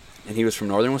 and he was from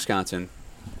northern Wisconsin,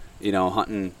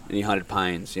 hunting, and he hunted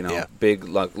pines, big,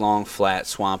 long, flat,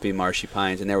 swampy, marshy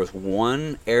pines. And there was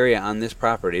one area on this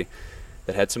property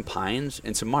that had some pines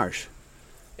and some marsh.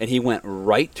 And he went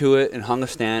right to it and hung a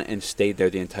stand and stayed there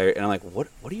the entire. And I'm like, what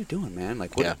are you doing, man?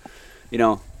 Like, what?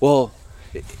 Yeah. Well,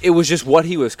 it was just what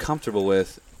he was comfortable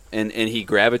with, and he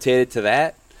gravitated to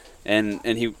that, and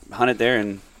he hunted there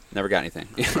and never got anything.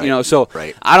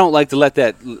 Right. I don't like to let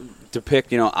that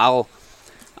depict. I'll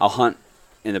hunt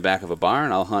in the back of a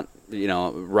barn. I'll hunt,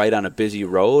 right on a busy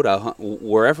road. I'll hunt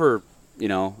wherever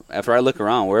after I look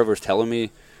around, wherever's telling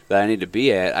me that I need to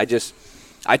be at,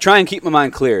 I try and keep my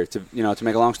mind clear. To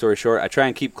make a long story short, I try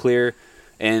and keep clear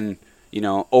and,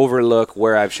 overlook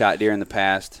where I've shot deer in the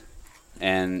past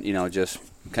and, just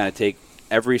kind of take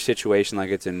every situation like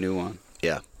it's a new one.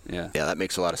 Yeah. Yeah. Yeah, that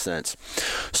makes a lot of sense.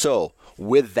 So,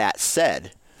 with that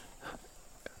said,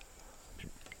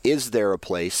 is there a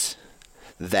place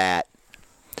that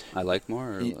I like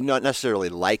more? Or not necessarily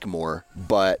like more,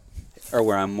 but or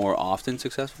where I'm more often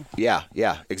successful? Yeah,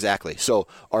 exactly. So,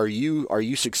 are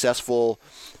you successful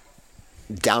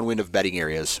downwind of bedding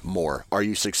areas more? Are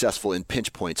you successful in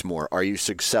pinch points more? Are you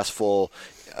successful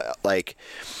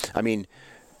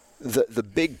the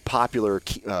big popular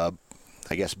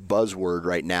I guess buzzword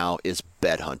right now is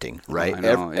bed hunting, right? I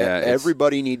know.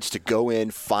 Everybody needs to go in,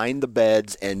 find the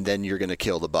beds, and then you're going to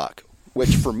kill the buck.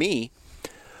 Which for me,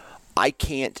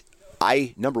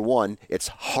 number one, it's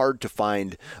hard to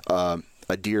find a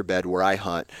deer bed where I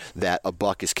hunt that a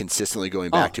buck is consistently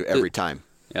going back to every time.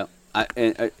 Yep.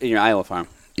 In your Iowa farm.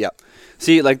 Yep.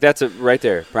 See, like that's right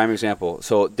there, prime example.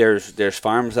 So there's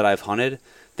farms that I've hunted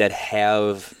that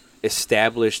have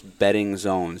established bedding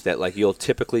zones that like you'll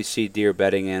typically see deer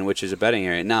bedding in, which is a bedding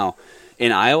area. Now,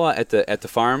 in Iowa at the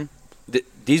farm,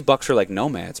 these bucks are like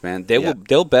nomads, man.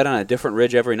 They'll bed on a different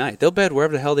ridge every night. They'll bed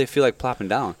wherever the hell they feel like plopping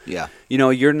down. Yeah.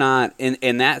 You're not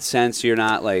in that sense. You're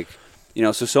not like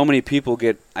So many people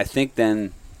get. I think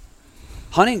then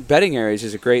hunting bedding areas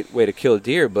is a great way to kill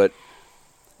deer, but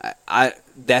I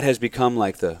that has become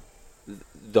like the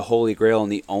holy grail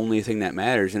and the only thing that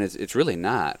matters, and it's really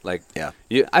not. Like,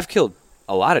 I've killed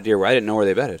a lot of deer where I didn't know where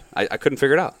they bedded. I couldn't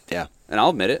figure it out. Yeah, and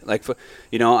I'll admit it. Like,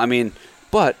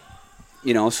 but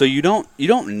so you don't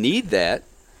need that.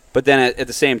 But then at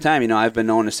the same time, I've been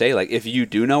known to say like if you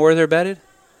do know where they're bedded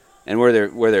and where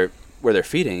they're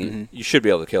feeding, mm-hmm. you should be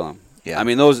able to kill them. Yeah, I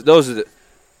mean those are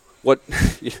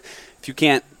if you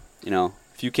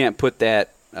can't put that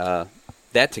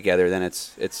together, then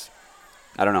it's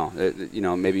I don't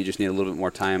know. Maybe you just need a little bit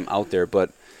more time out there,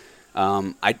 but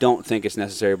I don't think it's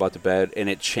necessary about the bed, and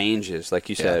it changes, like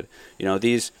you said.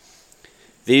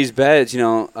 These beds,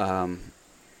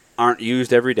 aren't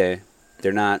used every day.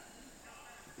 They're not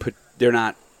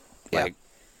like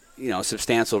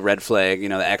substantial red flag.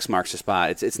 The X marks the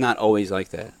spot. It's not always like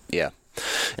that. Yeah,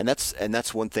 and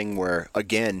that's one thing where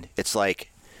again it's like.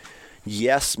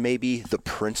 Yes, maybe the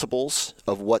principles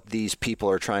of what these people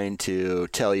are trying to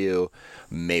tell you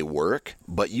may work,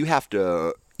 but you have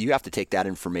to take that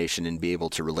information and be able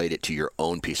to relate it to your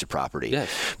own piece of property. Yes.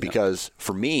 Because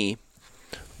for me,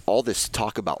 all this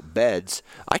talk about beds,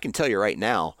 I can tell you right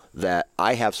now that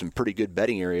I have some pretty good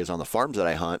bedding areas on the farms that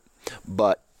I hunt,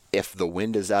 but if the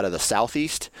wind is out of the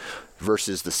southeast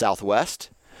versus the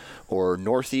southwest, or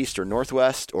northeast or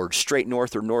northwest, or straight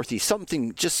north or northeast,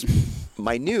 something just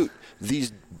minute,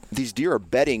 these deer are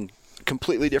bedding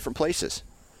completely different places.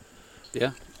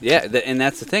 Yeah, and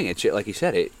that's the thing. It's like you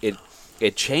said,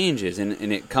 it changes,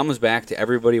 and it comes back to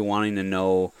everybody wanting to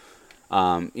know,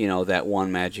 that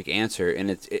one magic answer, and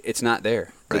it's not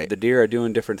there. Right. The deer are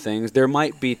doing different things. There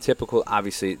might be typical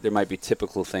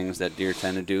things that deer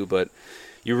tend to do, but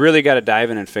you really got to dive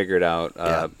in and figure it out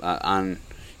on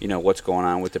what's going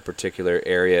on with the particular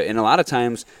area. And a lot of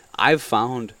times I've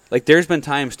found, like there's been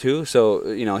times too, so,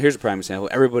 here's a prime example.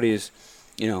 Everybody's,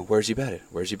 where's he bedded?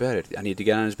 Where's he bedded? I need to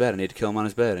get on his bed. I need to kill him on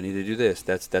his bed. I need to do this.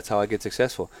 That's how I get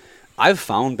successful. I've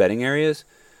found bedding areas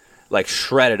like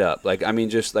shredded up. Like,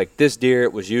 just like this deer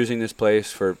was using this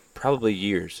place for probably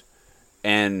years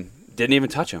and didn't even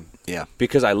touch him. Yeah.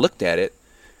 Because I looked at it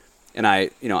and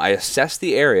I assessed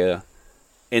the area,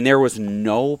 and there was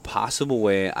no possible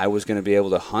way I was going to be able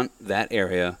to hunt that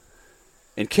area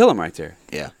and kill him right there.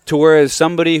 Yeah. To whereas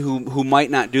somebody who might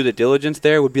not do the diligence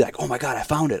there would be like, oh my God, I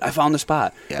found it. I found the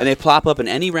spot. Yeah. And they plop up in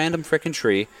any random frickin'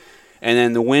 tree, and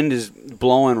then the wind is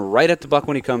blowing right at the buck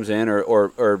when he comes in,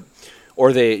 or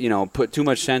they, put too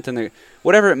much scent in there,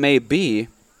 whatever it may be.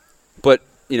 But,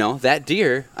 that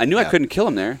deer, I knew I couldn't kill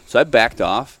him there, so I backed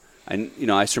off.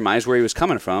 I surmised where he was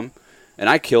coming from, and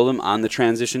I killed him on the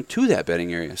transition to that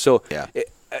bedding area. So,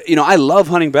 I love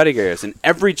hunting bedding areas, and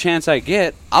every chance I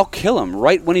get, I'll kill him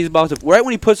right when he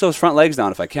puts those front legs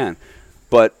down if I can.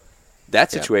 But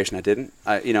that situation I didn't,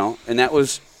 and that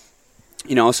was,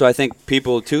 so I think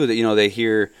people too that they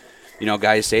hear,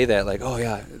 guys say that like, oh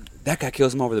yeah, that guy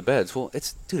kills him over the beds. Well,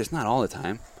 it's not all the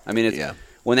time.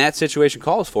 When that situation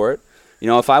calls for it,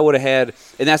 if I would have had,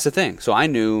 and that's the thing. So I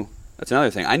knew that's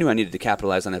another thing. I knew I needed to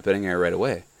capitalize on that bedding area right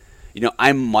away.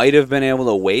 I might have been able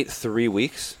to wait 3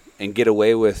 weeks and get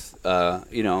away with,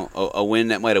 a win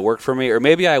that might have worked for me. Or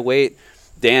maybe I wait,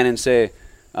 Dan, and say,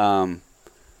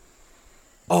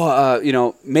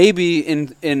 maybe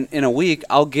in a week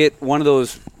I'll get one of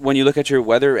those when you look at your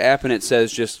weather app and it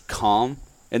says just calm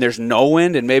and there's no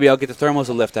wind, and maybe I'll get the thermals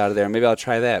to lift out of there. Maybe I'll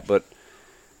try that, but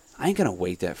I ain't gonna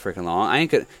wait that freaking long.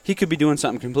 He could be doing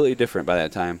something completely different by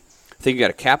that time. I think you got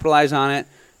to capitalize on it,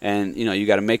 and you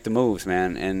got to make the moves,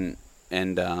 man. And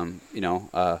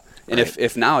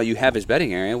if now you have his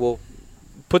bedding area, well,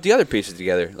 put the other pieces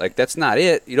together. Like, that's not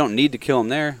it. You don't need to kill him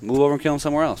there. Move over and kill him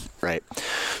somewhere else. Right.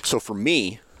 So for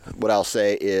me, what I'll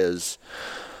say is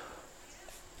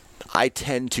I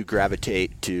tend to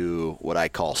gravitate to what I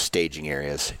call staging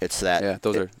areas. It's that. Yeah,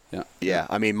 those are. Yeah. Yeah.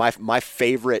 I mean, my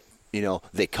favorite.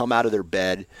 They come out of their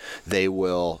bed. They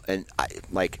will, and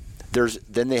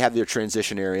then they have their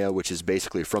transition area, which is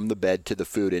basically from the bed to the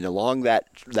food, and along that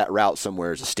route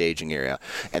somewhere is a staging area,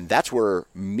 and that's where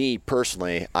me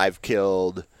personally, I've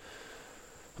killed.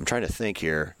 I'm trying to think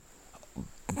here.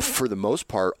 For the most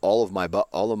part, all of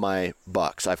my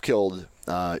bucks, I've killed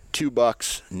 2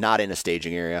 bucks not in a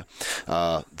staging area.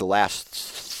 The last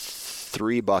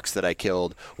 3 bucks that I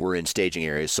killed were in staging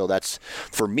areas. So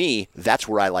for me, that's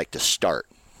where I like to start.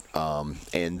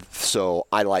 And so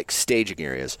I like staging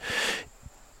areas.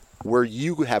 Where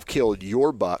you have killed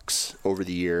your bucks over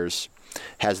the years,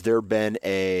 has there been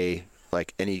any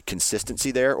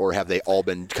consistency there, or have they all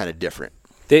been kind of different?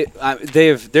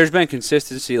 There's been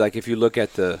consistency. Like if you look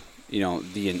at the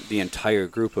entire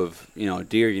group of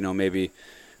deer, maybe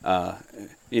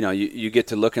you get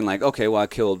to looking like, okay, well I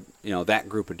killed that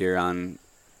group of deer on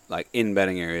like in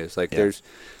bedding areas. Like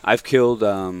I've killed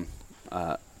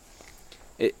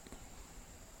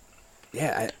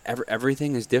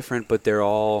everything is different, but they're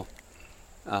all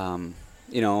I've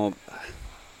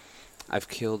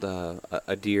killed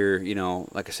a deer,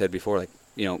 like I said before, like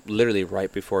literally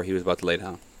right before he was about to lay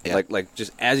down. Yeah. Like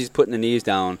just as he's putting the knees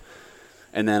down,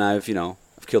 and then I've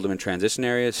killed him in transition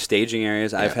areas, staging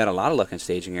areas. Yeah. I've had a lot of luck in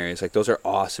staging areas. Like those are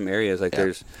awesome areas. Like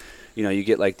there's, you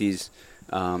get like these,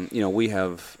 we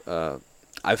have,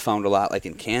 I've found a lot like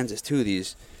in Kansas too.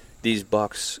 These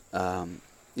bucks,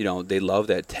 they love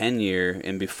that 10-year,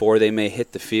 and before they may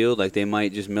hit the field, like they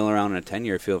might just mill around in a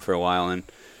 10-year field for a while, and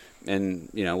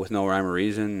with no rhyme or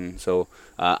reason. And so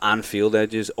on field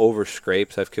edges, over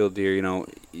scrapes, I've killed deer.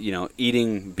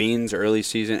 Eating beans early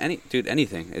season,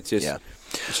 anything. It's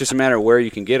just a matter of where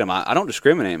you can get them. I don't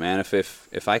discriminate, man.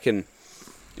 If I can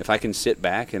sit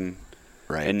back and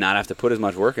not have to put as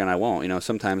much work in, I won't.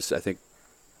 Sometimes I think,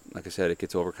 like I said, it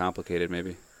gets overcomplicated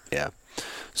maybe. Yeah.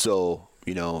 So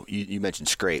you mentioned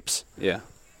scrapes. Yeah.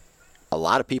 A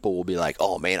lot of people will be like,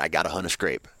 "Oh man, I got to hunt a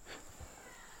scrape."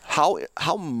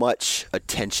 How much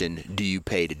attention do you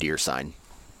pay to deer sign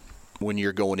when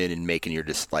you're going in and making your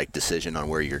decision on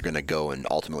where you're going to go and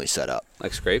ultimately set up?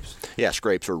 Like scrapes? Yeah,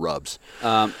 scrapes or rubs.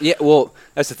 Yeah, well,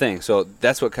 that's the thing. So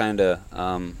that's what kind of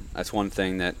that's one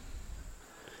thing that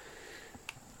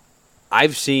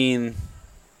I've seen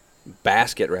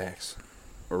basket racks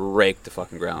rake the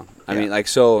fucking ground. I mean,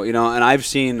 and I've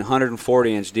seen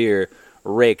 140-inch deer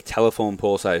rake telephone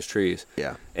pole-sized trees.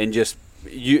 Yeah. And just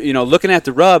looking at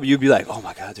the rub, you'd be like, oh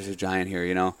my God, there's a giant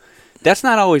here, That's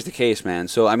not always the case, man.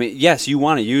 So, I mean, yes, you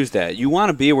want to use that. You want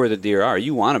to be where the deer are.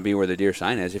 You want to be where the deer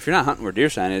sign is. If you're not hunting where deer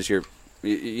sign is, you're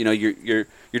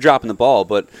dropping the ball.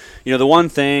 But, the one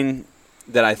thing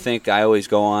that I think I always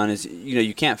go on is,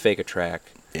 you can't fake a track.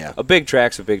 Yeah. A big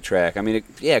track's a big track. I mean,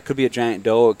 it could be a giant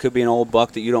doe. It could be an old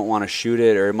buck that you don't want to shoot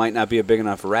it, or it might not be a big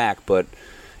enough rack. But,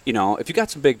 if you got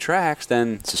some big tracks,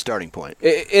 then it's a starting point.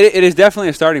 It is definitely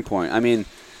a starting point. I mean,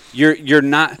 you're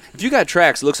not – if you got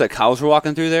tracks, it looks like cows were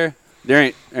walking through there.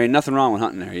 There ain't nothing wrong with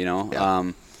hunting there,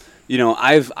 Yeah.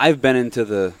 I've been into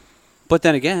the, but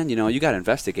then again, you got to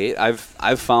investigate.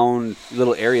 I've found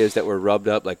little areas that were rubbed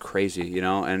up like crazy,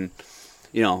 and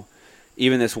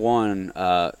even this one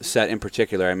set in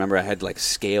particular, I remember I had to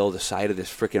scale the side of this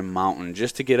freaking mountain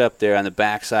just to get up there on the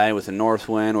backside with the north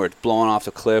wind, where it's blowing off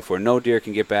the cliff, where no deer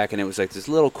can get back, and it was like this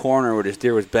little corner where this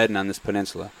deer was bedding on this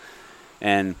peninsula,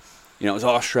 and. It was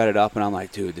all shredded up, and I'm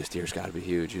like, dude, this deer's got to be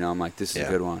huge. I'm like, this is a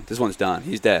good one. This one's done.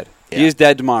 He's dead. Yeah. He is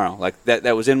dead tomorrow. Like,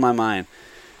 that was in my mind.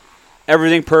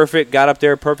 Everything perfect. Got up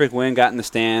there, perfect wind, got in the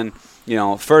stand.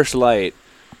 First light,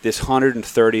 this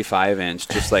 135-inch,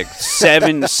 just like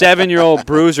seven-year-old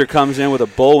bruiser comes in with a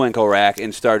bullwinkle rack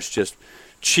and starts just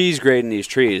cheese grading these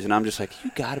trees. And I'm just like, you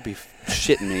got to be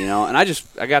shitting me, And I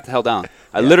got the hell down.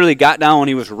 I literally got down when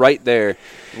he was right there,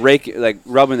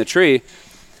 rubbing the tree.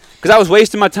 Because I was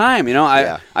wasting my time,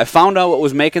 I found out what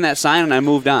was making that sign, and I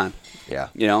moved on. Yeah.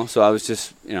 So I was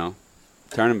just,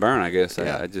 turn and burn, I guess.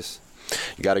 Yeah. I just.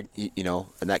 you got to,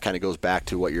 and that kind of goes back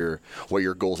to what your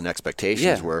goals and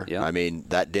expectations were. Yeah. I mean,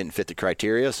 that didn't fit the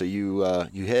criteria, so you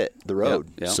hit the road.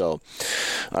 Yep. So,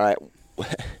 all right,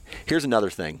 here's another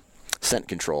thing, scent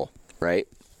control, right?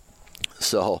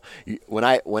 So when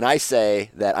I say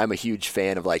that I'm a huge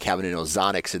fan of like having an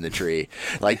ozonics in the tree,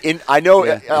 like I know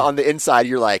on the inside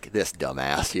you're like, this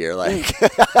dumbass here, like.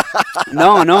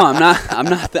 No,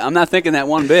 I'm not thinking that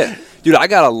one bit, dude. I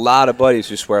got a lot of buddies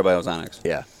who swear by ozonics.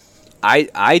 Yeah.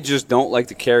 I just don't like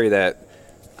to carry that.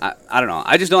 I don't know.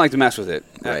 I just don't like to mess with it.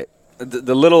 Right.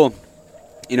 The little,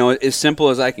 as simple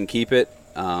as I can keep it.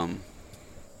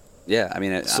 Yeah, I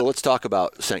mean. So let's talk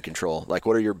about scent control. Like,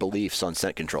 what are your beliefs on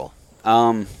scent control?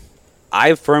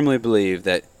 I firmly believe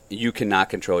that you cannot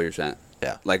control your scent.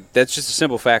 Yeah. Like, that's just a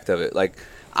simple fact of it. Like,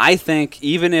 I think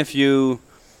even if you,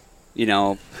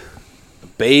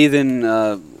 bathe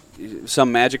in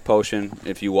some magic potion,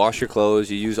 if you wash your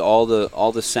clothes, you use all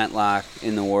the scent lock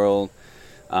in the world,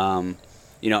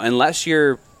 unless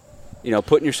you're,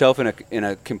 putting yourself in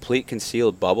a complete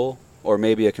concealed bubble, or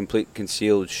maybe a complete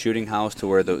concealed shooting house to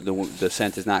where the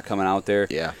scent is not coming out there.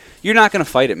 Yeah. You're not going to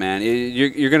fight it, man.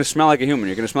 You're going to smell like a human.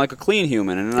 You're going to smell like a clean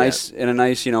human and a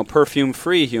nice,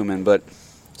 perfume-free human. But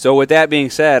so with that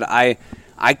being said, I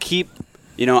keep,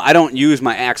 I don't use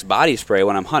my Axe body spray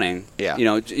when I'm hunting. Yeah.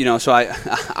 So I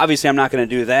obviously I'm not going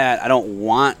to do that. I don't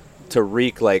want to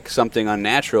reek like something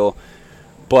unnatural,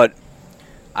 but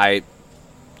I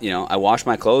wash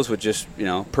my clothes with just,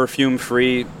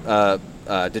 perfume-free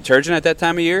detergent at that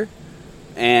time of year,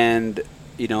 and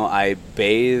I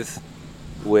bathe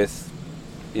with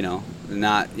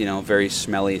not very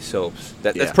smelly soaps.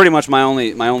 That's pretty much my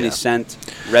only scent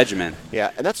regimen.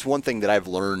 Yeah, and that's one thing that I've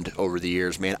learned over the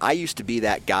years, man. I used to be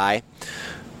that guy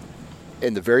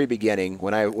in the very beginning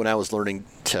when I was learning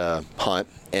to hunt,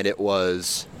 and it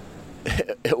was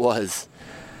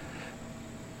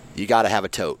you got to have a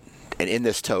tote. And in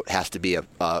this tote has to be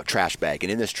a trash bag.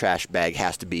 And in this trash bag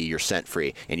has to be your scent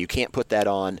free. And you can't put that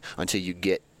on until you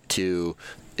get to,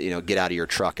 get out of your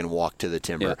truck and walk to the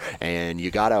timber. Yeah. And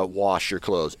you got to wash your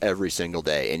clothes every single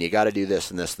day. And you got to do this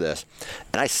and this.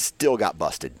 And I still got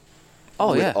busted.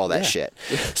 With all that shit.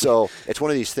 So it's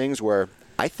one of these things where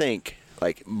I think,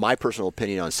 like, my personal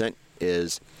opinion on scent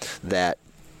is that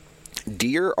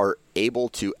deer are able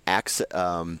to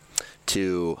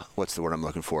what's the word I'm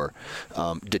looking for?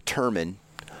 Determine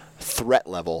threat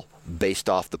level based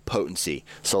off the potency.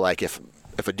 So, like, if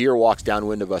a deer walks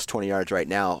downwind of us 20 yards right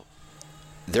now,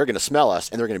 they're going to smell us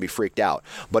and they're going to be freaked out.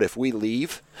 But if we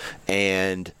leave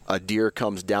and a deer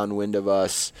comes downwind of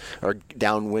us or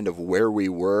downwind of where we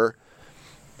were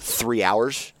 3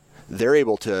 hours, they're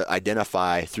able to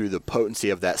identify through the potency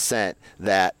of that scent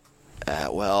that, I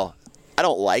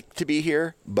don't like to be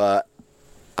here, but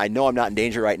I know I'm not in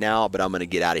danger right now, but I'm going to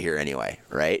get out of here anyway,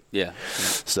 right? Yeah.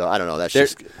 So I don't know.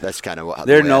 That's kind of how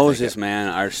their noses, man,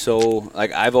 are so,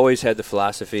 like, I've always had the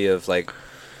philosophy of, like,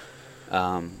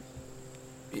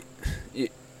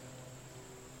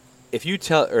 if you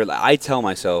I tell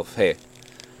myself, hey,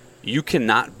 you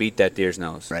cannot beat that deer's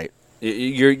nose. Right.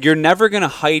 You're never going to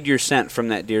hide your scent from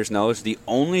that deer's nose. The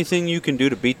only thing you can do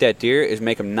to beat that deer is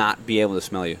make him not be able to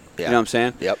smell you. Yeah. You know what I'm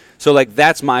saying? Yep. So, like,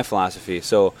 that's my philosophy.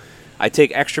 So I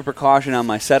take extra precaution on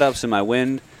my setups and my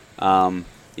wind.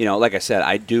 Like I said,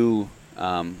 I do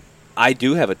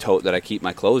have a tote that I keep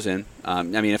my clothes in. I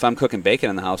mean, if I'm cooking bacon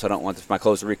in the house, I don't want my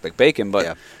clothes to reek like bacon.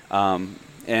 But,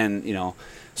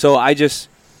 so I just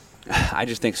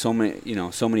think so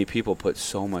many people put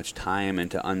so much time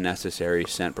into unnecessary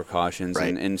scent precautions,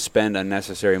 right, and spend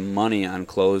unnecessary money on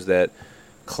clothes that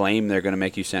claim they're going to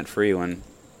make you scent free when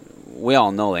we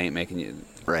all know they ain't making you.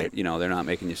 Right. They're not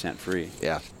making you scent free.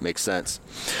 Yeah, makes sense.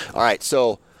 All right,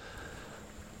 so,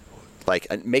 like,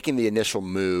 making the initial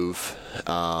move,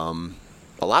 a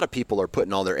lot of people are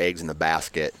putting all their eggs in the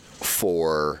basket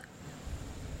for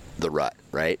the rut,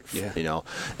 right? Yeah.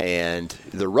 And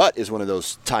the rut is one of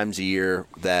those times a year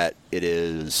that it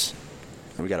is,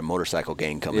 we got a motorcycle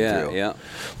gang coming through. Yeah.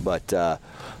 But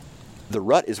the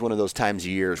rut is one of those times of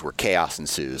years where chaos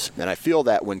ensues. And I feel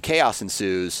that when chaos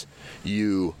ensues,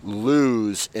 you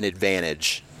lose an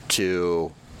advantage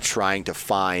to trying to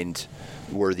find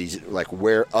where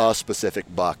a specific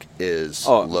buck is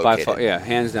located. By far, yeah,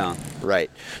 hands down.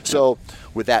 Right. So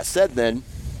with that said, then,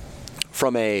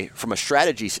 from a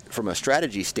strategy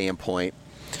standpoint,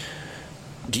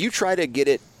 do you try to get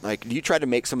it, like, do you try to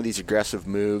make some of these aggressive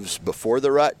moves before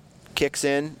the rut? kicks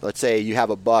in, let's say you have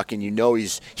a buck and you know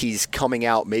he's coming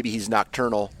out, maybe he's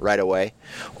nocturnal right away,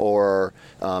 or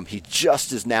he's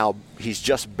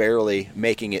just barely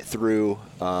making it through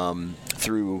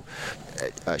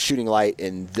shooting light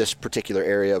in this particular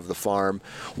area of the farm.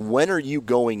 When are you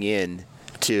going in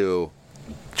to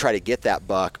try to get that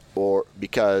buck, or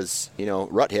because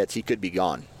rut hits, he could be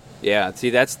gone? Yeah, see,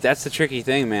 that's the tricky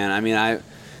thing, man. I mean,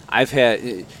 I've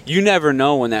had, you never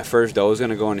know when that first doe is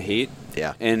going to go into heat.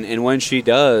 Yeah. And when she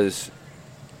does,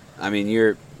 I mean,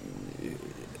 your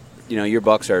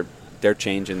bucks they're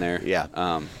changing their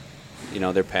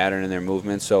their pattern and their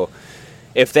movement. So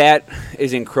if that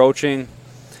is encroaching,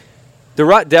 the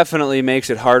rut definitely makes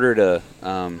it harder to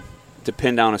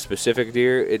pin down a specific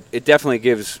deer. It definitely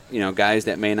gives guys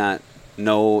that may not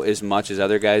know as much as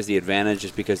other guys the advantage,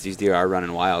 just because these deer are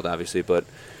running wild, obviously. But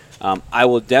I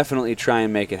will definitely try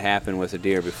and make it happen with a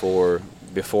deer before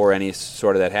any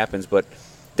sort of that happens. But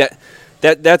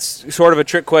that's sort of a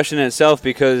trick question in itself,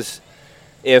 because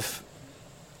if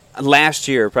last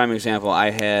year, prime example,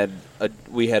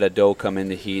 we had a doe come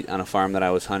into heat on a farm that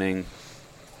I was hunting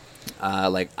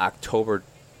like October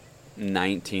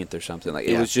 19th or something.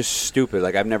 It was just stupid.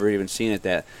 I've never even seen it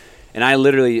that. And I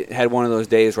literally had one of those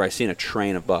days where I seen a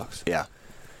train of bucks. Yeah.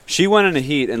 She went into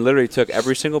heat and literally took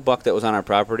every single buck that was on our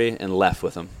property and left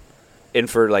with them. And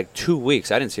for 2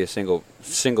 weeks, I didn't see a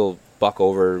single buck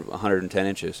over 110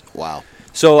 inches. Wow.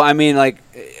 So, I mean,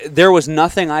 there was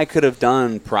nothing I could have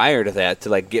done prior to that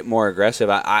to, get more aggressive.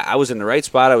 I was in the right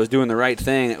spot. I was doing the right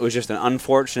thing. It was just an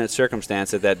unfortunate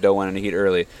circumstance that doe went into heat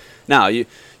early. Now, you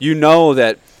know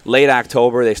that late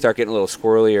October they start getting a little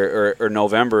squirrely, or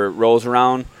November rolls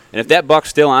around. And if that buck's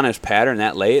still on his pattern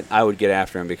that late, I would get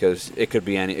after him, because it could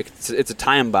be it's a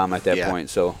time bomb at that point.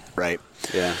 So right.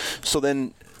 Yeah. So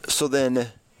then,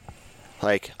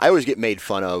 I always get made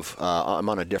fun of. I'm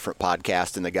on a different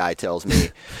podcast, and the guy tells me,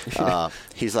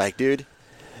 he's like, dude,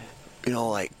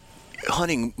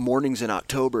 hunting mornings in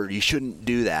October, you shouldn't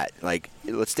do that.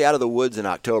 Let's stay out of the woods in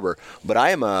October. But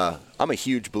I'm a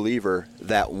huge believer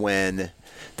that when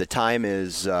the time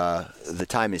is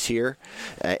here,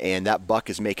 and that buck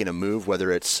is making a move,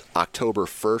 whether it's October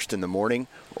 1st in the morning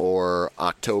or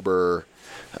October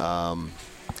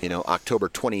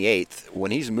 28th,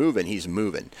 when he's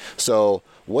moving. So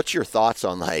what's your thoughts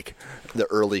on the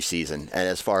early season, and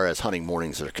as far as hunting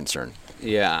mornings are concerned?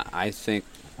 Yeah, I think,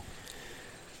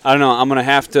 I don't know, I'm gonna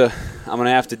have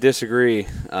to disagree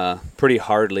pretty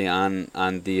hardly on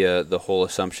the whole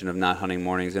assumption of not hunting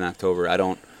mornings in October.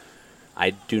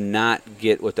 I do not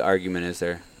get what the argument is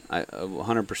there.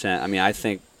 100%. I mean, I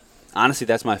think, honestly,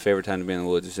 that's my favorite time to be in the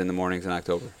woods, is in the mornings in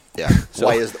October. Yeah. So,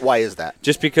 why is that?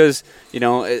 Just because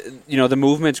the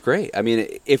movement's great. I mean,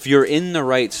 if you're in the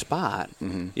right spot,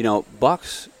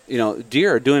 bucks,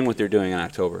 deer are doing what they're doing in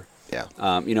October. Yeah.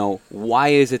 Why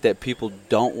is it that people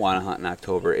don't want to hunt in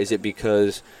October? Is it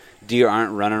because deer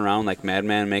aren't running around like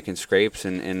madman making scrapes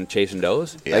and chasing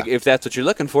does? Yeah. If that's what you're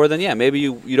looking for, then yeah, maybe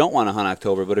you don't want to hunt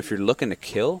October. But if you're looking to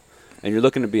kill and you're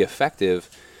looking to be effective,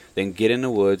 then get in the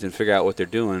woods and figure out what they're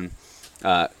doing,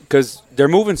 because they're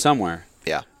moving somewhere.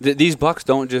 Yeah. These bucks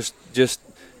don't just.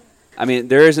 I mean,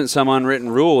 there isn't some unwritten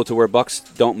rule to where bucks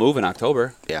don't move in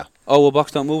October. Yeah. Oh, well,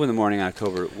 bucks don't move in the morning in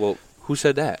October. Well, who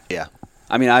said that? Yeah.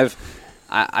 I mean,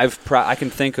 I can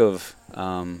think of.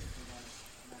 I'm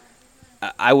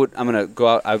gonna go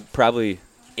out. I've probably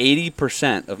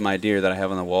 80% of my deer that I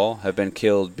have on the wall have been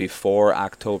killed before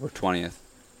October 20th.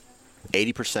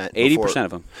 80%. 80%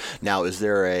 of them. Now, is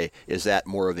that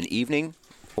more of an evening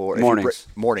or mornings?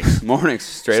 Mornings. Mornings,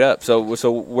 straight up.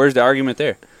 So where's the argument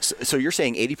there? So you're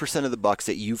saying 80% of the bucks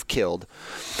that you've killed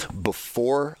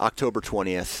before October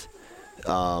 20th?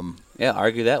 Yeah,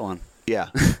 argue that one. Yeah,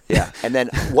 yeah. And then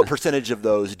what percentage of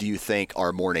those do you think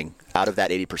are morning out of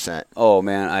that 80%? Oh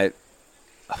man,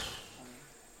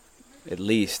 at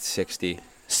least 60.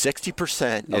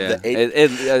 60% of Yeah. the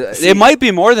 80%. It might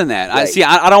be more than that. Right.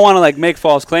 I don't want to make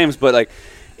false claims, but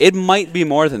it might be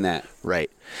more than that. Right.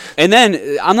 And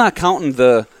then I'm not counting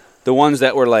the ones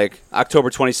that were October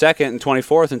 22nd and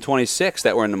 24th and 26th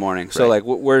that were in the morning. So Right.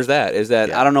 where's that? Is that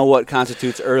Yeah. I don't know what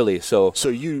constitutes early. So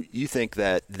you think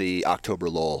that the October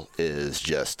lull is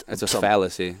just it's a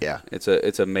fallacy. Yeah. It's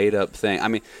a made up thing. I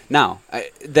mean,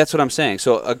 that's what I'm saying.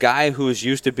 So a guy who's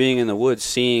used to being in the woods,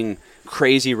 seeing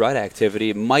crazy rut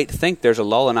activity, might think there's a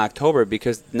lull in October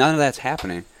because none of that's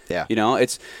happening. Yeah.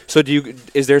 It's so.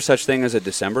 Is there such thing as a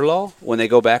December lull when they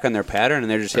go back on their pattern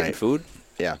and they're just hitting Right. food?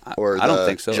 Yeah. Or I don't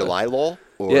think so. July lull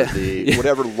or Yeah. the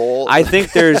whatever lull. I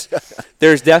think there's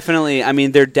definitely. I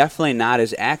mean, they're definitely not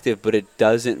as active, but it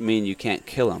doesn't mean you can't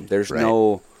kill them. There's Right.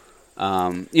 no.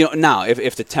 Now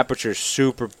if the temperature's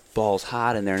super balls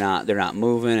hot and they're not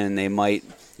moving, and they might,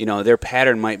 their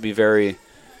pattern might be very,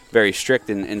 very strict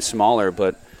and smaller.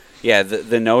 But yeah,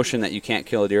 the notion that you can't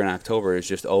kill a deer in October is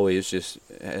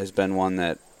has been one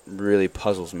that really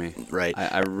puzzles me. Right.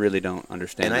 I really don't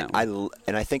understand that.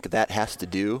 And I think that has to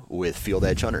do with field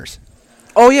edge hunters.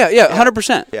 Oh yeah,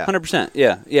 100%. Yeah. 100%.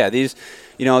 Yeah. These,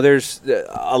 there's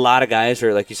a lot of guys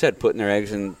are, like you said, putting their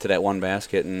eggs into that one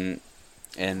basket, and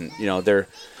they're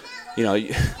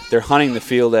hunting the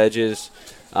field edges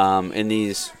in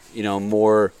these,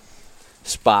 more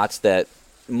spots that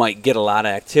might get a lot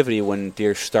of activity when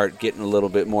deer start getting a little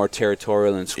bit more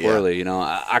territorial and squirrely.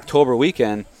 October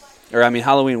weekend,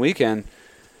 Halloween weekend,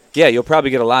 you'll probably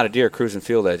get a lot of deer cruising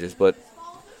field edges, but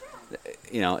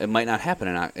it might not happen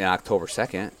in October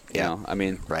 2nd.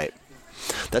 Right.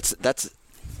 That's.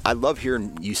 I love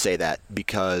hearing you say that,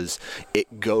 because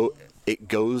it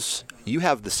goes. You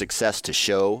have the success to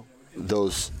show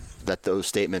those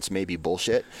statements may be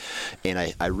bullshit,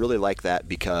 and I really like that,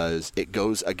 because it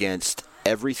goes against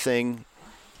everything,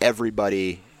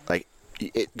 everybody. Like,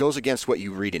 it goes against what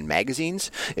you read in magazines.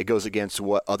 It goes against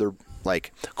what other,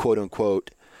 like, quote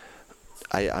unquote,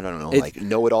 I don't know, like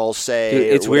know-it-alls say. Dude,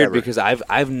 it's weird, whatever. because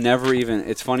I've never even.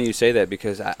 It's funny you say that,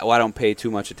 because I don't pay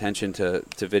too much attention to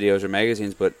videos or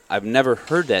magazines, but I've never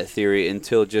heard that theory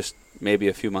until just maybe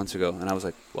a few months ago, and I was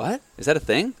like, "What? Is that a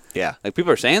thing?" Yeah. Like,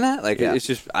 people are saying that. Like, yeah. It's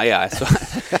just So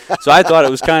I thought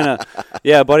it was kind of.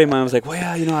 Yeah, a buddy of mine was like, "Well,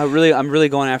 yeah, I'm really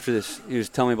going after this." He was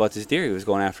telling me about this deer he was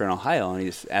going after in Ohio, and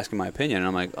he's asking my opinion, and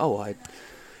I'm like, "Oh, well,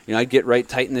 I'd get right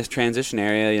tight in this transition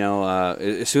area,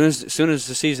 as soon as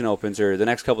the season opens or the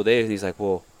next couple of days." And he's like,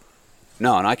 "Well,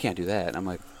 no, I can't do that." And I'm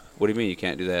like, "What do you mean you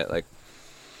can't do that?" Like,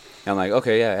 I'm like,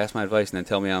 "Okay, yeah, ask my advice and then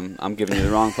tell me I'm giving you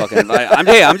the wrong fucking advice."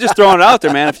 I'm just throwing it out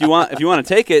there, man. If you want to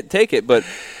take it. But,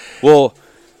 well,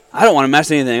 I don't want to mess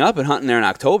anything up and hunting there in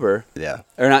October. Yeah.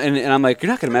 And I'm like,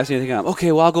 "You're not going to mess anything up."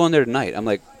 "Okay, well, I'll go in there tonight." I'm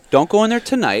like, "Don't go in there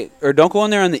tonight, or don't go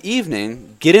in there in the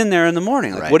evening. Get in there in the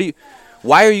morning." Like, right.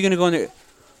 Why are you going to go in there?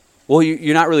 "Well,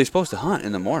 you're not really supposed to hunt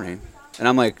in the morning." And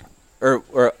I'm like,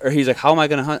 or he's like, "How am I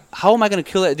going to hunt? How am I going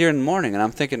to kill that deer in the morning?" And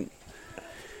I'm thinking,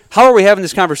 how are we having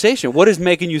this conversation? What is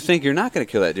making you think you're not going to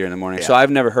kill that deer in the morning? Yeah. So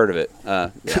I've never heard of it.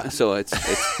 So it's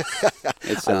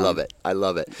I love it. I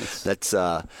love it. That's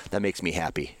that makes me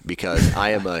happy, because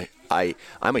I'm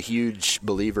a huge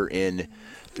believer in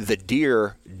the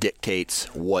deer dictates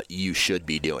what you should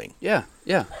be doing. Yeah,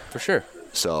 for sure.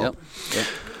 So. Yep.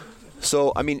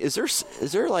 So,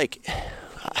 is there like,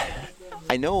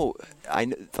 I know,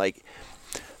 like,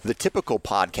 the typical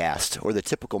podcast or the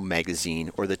typical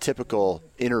magazine or the typical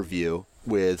interview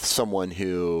with someone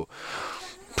who,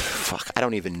 I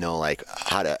don't even know, like,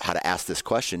 how to ask this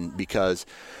question, because,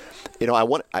 I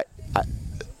want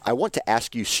to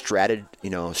ask you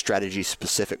strategy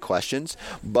specific questions,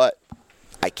 but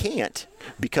I can't,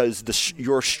 because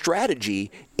your strategy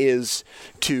is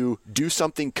to do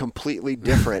something completely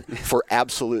different for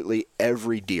absolutely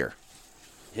every deer.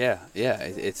 Yeah.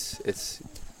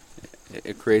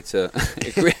 It creates a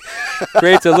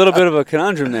creates a little bit of a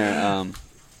conundrum there.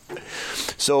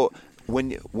 So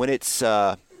when it's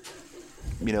the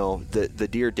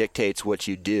deer dictates what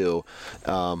you do.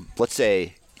 Let's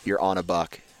say you're on a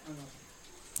buck,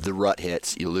 the rut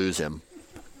hits, you lose him.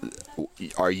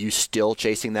 Are you still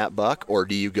chasing that buck, or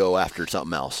do you go after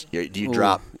something else? Do you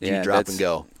drop and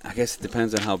go? I guess it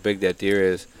depends on how big that deer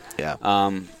is. Yeah.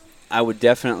 I would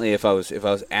definitely, if I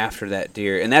was after that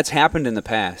deer, and that's happened in the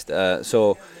past.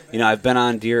 So I've been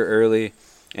on deer early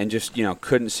and just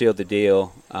couldn't seal the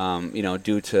deal.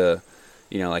 Due to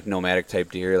like nomadic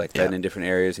type deer, like bedding in different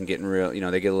areas and getting real.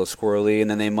 They get a little squirrely, and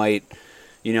then they might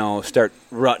start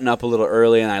rutting up a little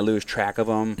early, and I lose track of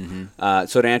them. Mm-hmm.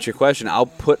 So to answer your question, I'll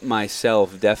put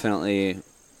myself definitely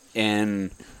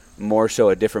in more so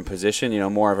a different position,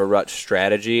 more of a rut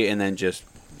strategy, and then just,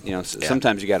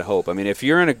 sometimes you got to hope. If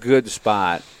you're in a good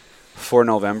spot for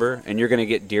November and you're going to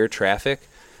get deer traffic,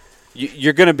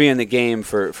 you're going to be in the game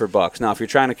for bucks. Now, if you're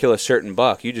trying to kill a certain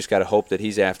buck, you just got to hope that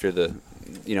he's after the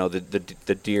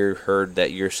deer herd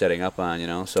that you're setting up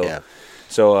on, So. Yeah.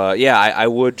 So I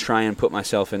would try and put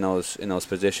myself in those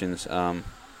positions, and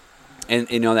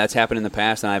that's happened in the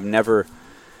past. And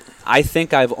I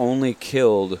think I've only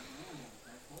killed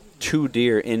 2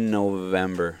 deer in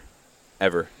November,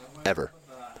 ever.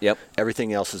 Yep.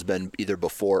 Everything else has been either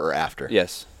before or after.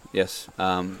 Yes.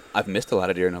 I've missed a lot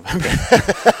of deer in November.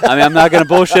 I'm not going to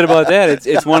bullshit about that.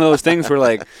 It's one of those things where,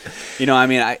 like,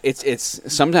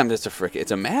 it's sometimes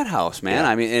it's a madhouse,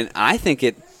 man. Yeah. And I think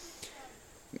it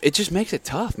just makes it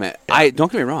tough, man. Yeah. Don't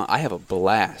get me wrong. I have a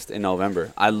blast in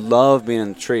November. I love being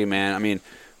in the tree, man.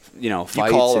 fights. You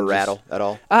call or rattle at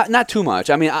all? Not too much.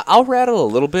 I mean, I'll rattle a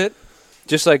little bit,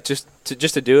 just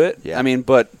to do it. Yeah. I mean,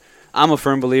 but I'm a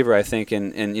firm believer, I think,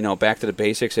 in back to the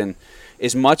basics, and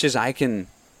as much as I can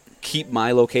keep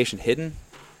my location hidden,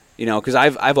 because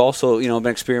I've also been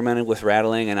experimenting with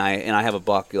rattling, and I have a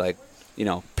buck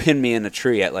pin me in a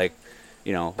tree at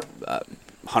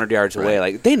 100 yards away.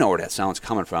 Like, they know where that sound's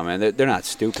coming from, and they're not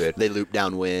stupid. They loop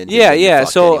downwind. Yeah.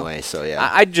 So anyway,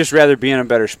 I'd just rather be in a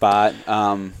better spot.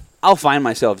 I'll find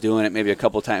myself doing it maybe a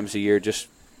couple times a year, just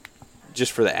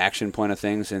for the action point of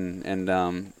things, and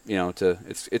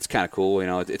it's kind of cool.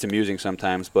 It's amusing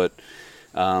sometimes, but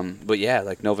yeah,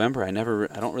 like November, I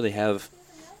don't really have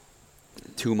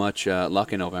too much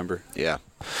luck in November. Yeah.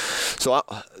 So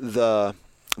the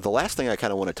last thing I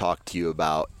kind of want to talk to you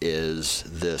about is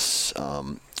this.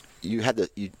 You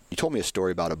told me a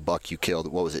story about a buck you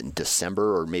killed. What was it, in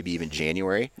December or maybe even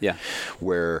January? Yeah.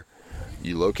 Where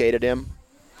you located him.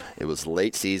 It was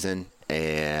late season,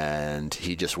 and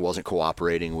he just wasn't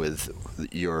cooperating with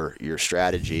your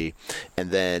strategy, and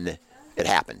then it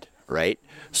happened, right?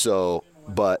 So,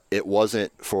 but it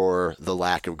wasn't for the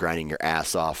lack of grinding your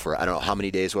ass off for, I don't know, how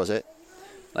many days was it?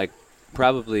 Like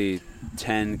probably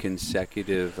 10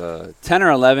 or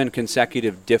 11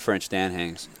 consecutive different stand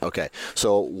hangs. Okay,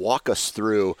 so walk us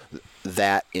through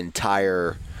that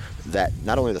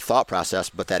not only the thought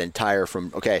process, but that entire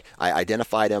from, okay, I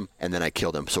identified him and then I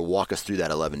killed him. So walk us through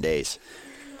that 11 days.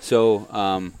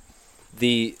 So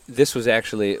this was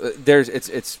actually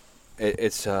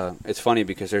it's funny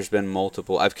because there's been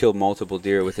I've killed multiple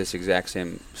deer with this exact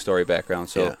same story background.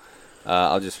 So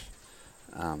I'll just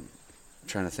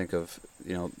trying to think of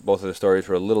both of the stories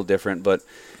were a little different, but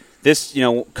this,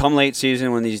 come late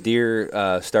season when these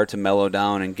deer start to mellow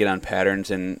down and get on patterns,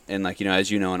 and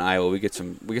as in Iowa, we get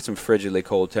some frigidly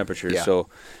cold temperatures. Yeah. So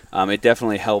it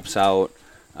definitely helps out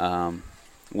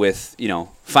with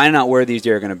finding out where these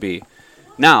deer are going to be.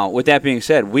 Now, with that being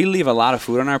said, we leave a lot of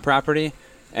food on our property,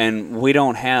 and we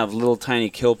don't have little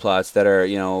tiny kill plots that are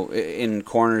in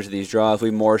corners of these draws. We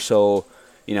more so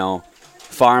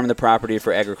farm the property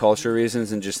for agricultural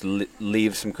reasons and just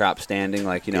leave some crop standing,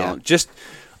 just.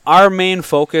 Our main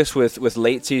focus with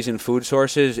late season food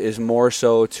sources is more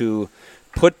so to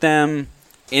put them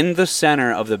in the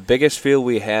center of the biggest field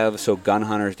we have, so gun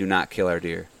hunters do not kill our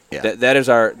deer. Yeah. That is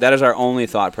our only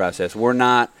thought process. We're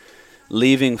not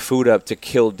leaving food up to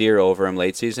kill deer over them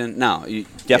late season. Now, you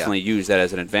definitely use that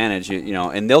as an advantage,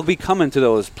 and they'll be coming to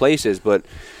those places, but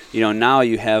now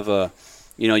you have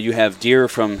you have deer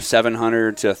from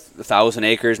 700 to 1,000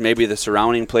 acres, maybe the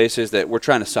surrounding places that we're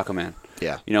trying to suck them in.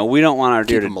 Yeah. We don't want our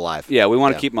deer keep them alive. Yeah, we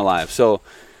want to keep them alive. So,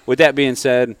 with that being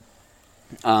said,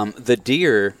 the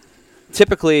deer,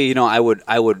 typically, I would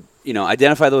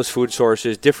identify those food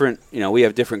sources. Different, we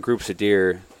have different groups of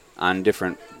deer on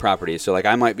different properties. So, like,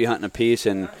 I might be hunting a piece,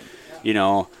 and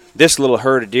this little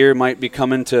herd of deer might be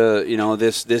coming to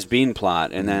this bean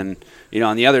plot, and then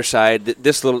on the other side,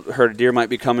 this little herd of deer might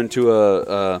be coming to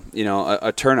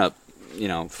a turnip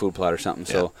food plot or something.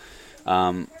 Yeah.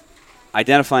 So.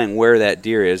 Identifying where that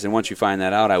deer is, and once you find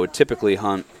that out, I would typically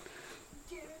hunt.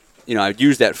 I'd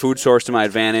use that food source to my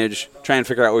advantage, try and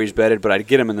figure out where he's bedded, but I'd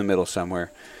get him in the middle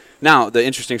somewhere. Now, the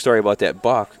interesting story about that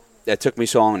buck that took me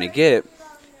so long to get,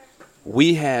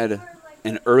 we had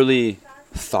an early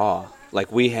thaw.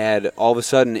 Like, we had, all of a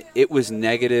sudden, it was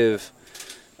negative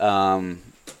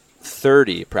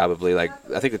 30 probably. Like,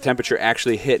 I think the temperature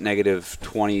actually hit negative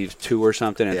 22 or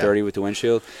something and 30 with the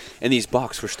windshield. And these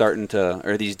bucks were starting to,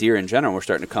 or these deer in general, were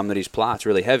starting to come to these plots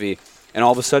really heavy. And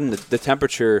all of a sudden the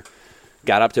temperature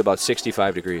got up to about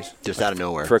 65 degrees. Just out of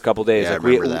nowhere. For a couple days. Yeah, like, I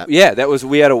remember that. Yeah,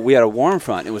 we had a warm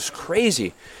front. It was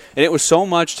crazy. And it was so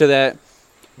much to that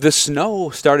the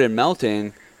snow started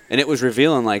melting, and it was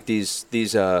revealing like these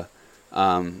like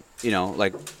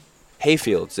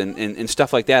hayfields and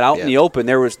stuff like that out in the open.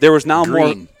 There was now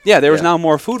green. more. Yeah, there was now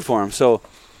more food for him. So,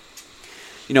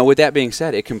 with that being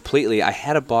said, I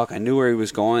had a buck. I knew where he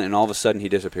was going, and all of a sudden he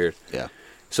disappeared. Yeah.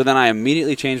 So then I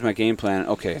immediately changed my game plan.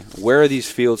 Okay, where are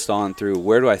these fields stalling through?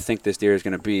 Where do I think this deer is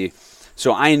going to be?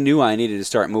 So I knew I needed to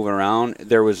start moving around.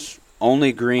 There was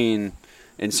only green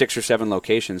in 6 or 7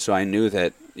 locations, so I knew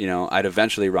that I'd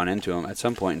eventually run into him at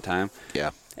some point in time.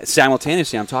 Yeah.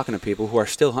 Simultaneously, I'm talking to people who are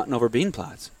still hunting over bean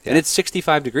plots. Yeah. And it's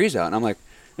 65 degrees out. And I'm like,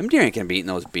 them deer ain't going to be eating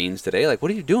those beans today. Like, what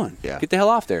are you doing? Yeah. Get the hell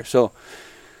off there. So,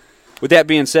 with that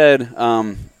being said,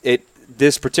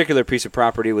 this particular piece of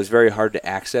property was very hard to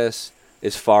access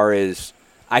as far as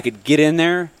I could get in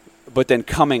there, but then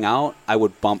coming out, I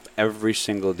would bump every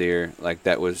single deer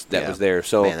that was there.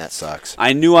 So, man, that sucks.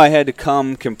 I knew I had to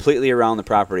come completely around the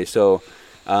property. So,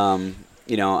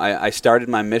 I started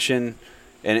my mission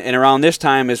And around this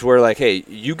time is where, like, hey,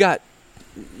 you got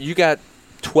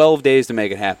 12 days to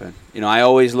make it happen. You know, I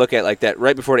always look at like that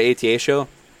right before the ATA show.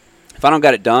 If I don't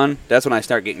got it done, that's when I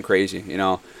start getting crazy, you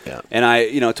know. Yeah. And I,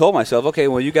 you know, told myself, okay,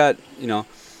 well, you got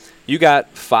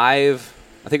 5,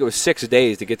 I think it was 6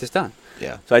 days to get this done.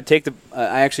 Yeah. So I'd take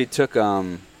I actually took,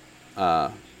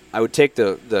 I would take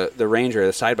the Ranger,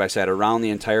 the side-by-side, around the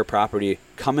entire property,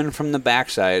 coming from the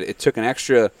backside. It took an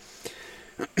extra,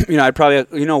 you know, I'd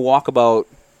probably, you know, walk about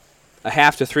a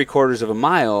half to 3/4 of a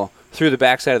mile through the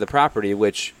backside of the property,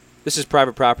 which this is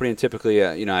private property, and typically,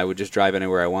 you know, I would just drive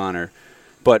anywhere I want.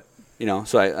 But, you know,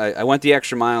 so I went the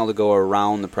extra mile to go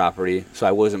around the property, so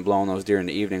I wasn't blowing those deer in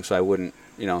the evening, so I wouldn't,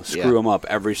 you know, screw them up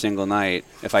every single night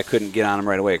if I couldn't get on him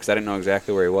right away, because I didn't know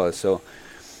exactly where he was. So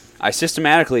I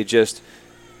systematically just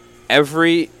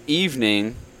every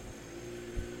evening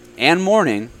and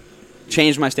morning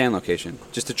changed my stand location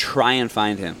just to try and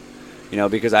find him, you know,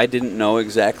 because I didn't know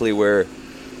exactly where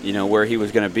he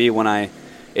was going to be when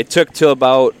it took till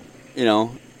about, you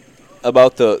know,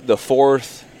 about the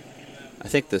fourth, I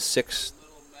think the sixth,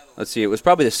 let's see, it was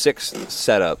probably the sixth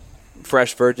setup,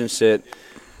 fresh virgin sit,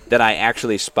 that I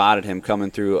actually spotted him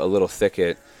coming through a little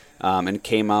thicket, and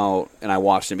came out, and I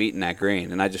watched him eating that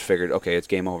grain, and I just figured, okay, it's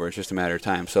game over. It's just a matter of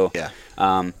time. So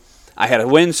I had a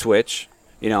wind switch,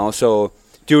 you know, so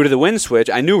due to the wind switch,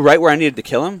 I knew right where I needed to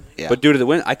kill him, but due to the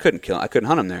wind, I couldn't kill him. I couldn't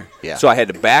hunt him there. Yeah. So I had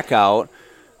to back out,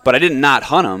 but I did not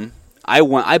hunt him.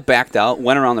 I backed out,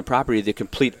 went around the property the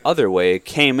complete other way,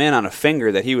 came in on a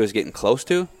finger that he was getting close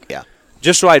to,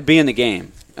 just so I'd be in the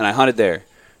game, and I hunted there.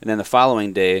 And then the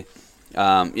following day,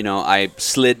 you know, I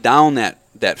slid down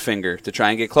that finger to try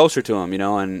and get closer to him, you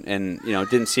know, and you know,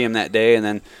 didn't see him that day. And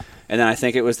then I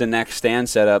think it was the next stand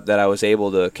setup that I was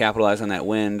able to capitalize on that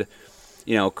wind,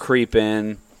 you know, creep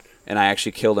in, and I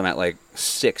actually killed him at like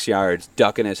 6 yards,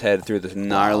 ducking his head through the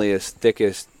gnarliest,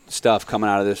 thickest stuff coming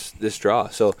out of this draw.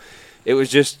 So it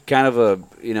was just kind of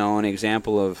an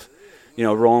example of, you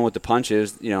know, rolling with the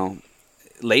punches. You know,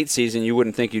 late season, you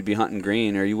wouldn't think you'd be hunting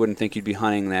green, or you wouldn't think you'd be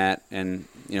hunting that. And,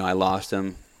 you know, I lost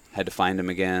him, had to find him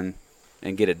again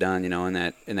and get it done, you know, in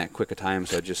that quick a time.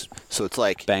 So it's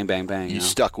like bang, bang, bang. You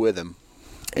stuck with him.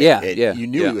 Yeah. You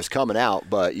knew he was coming out,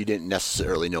 but you didn't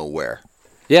necessarily know where.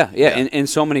 Yeah. And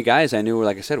so many guys I knew were,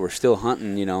 like I said, were still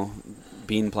hunting, you know,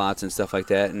 bean plots and stuff like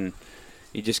that. And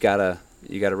you just gotta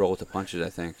roll with the punches, I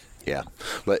think. Yeah,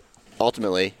 but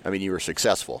ultimately, I mean, you were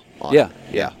successful. Yep.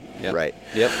 Right.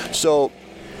 Yep. So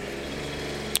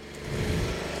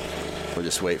we'll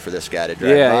just wait for this guy to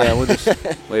drive by. Yeah, we'll just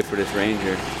wait for this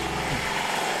Ranger.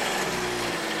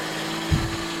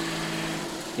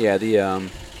 Yeah,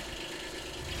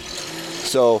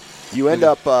 So you end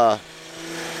up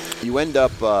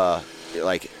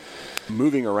like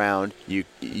moving around.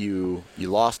 You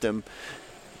lost him.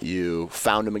 You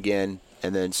found him again.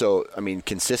 And then, so, I mean,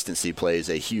 consistency plays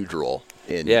a huge role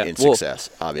in success,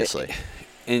 obviously.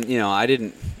 And, you know, I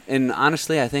didn't – and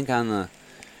honestly, I think on the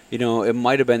 – you know, it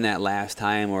might have been that last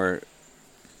time where,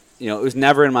 you know, it was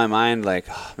never in my mind like,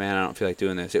 oh, man, I don't feel like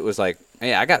doing this. It was like,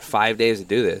 hey, I got 5 days to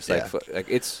do this. Like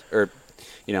it's – or,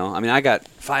 you know, I mean, I got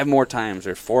 5 more times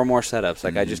or 4 more setups.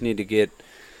 Like, I just need to get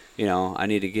 – you know, I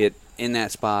need to get in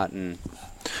that spot. And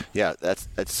yeah, that's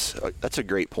a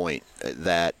great point,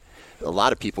 that – a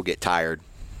lot of people get tired,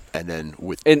 and then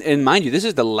and mind you, this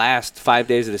is the last 5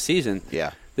 days of the season.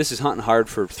 Yeah, this is hunting hard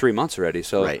for 3 months already.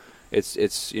 So right.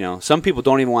 It's you know, some people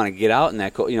don't even want to get out in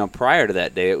that. You know, prior to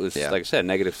that day, it was like I said,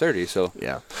 -30. So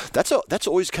yeah, that's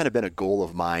always kind of been a goal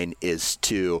of mine, is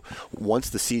to, once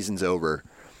the season's over.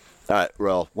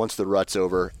 Once the rut's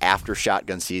over, after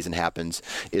shotgun season happens,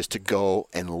 is to go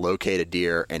and locate a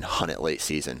deer and hunt it late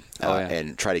season,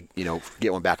 and try to, you know,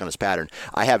 get one back on his pattern.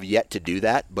 I have yet to do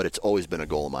that, but it's always been a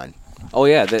goal of mine. Oh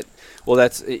yeah,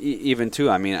 that's even too.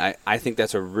 I mean, I think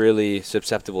that's a really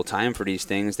susceptible time for these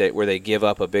things, where they give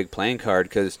up a big playing card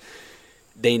because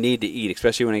they need to eat,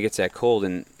 especially when it gets that cold.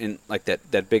 And like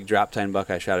that big drop tine buck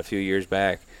I shot a few years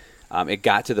back, it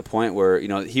got to the point where, you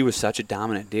know, he was such a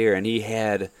dominant deer, and he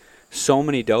had so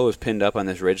many does pinned up on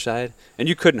this ridge side, and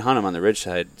you couldn't hunt him on the ridge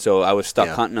side. So I was stuck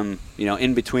hunting him, you know,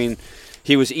 in between.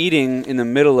 He was eating in the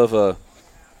middle of a,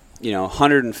 you know,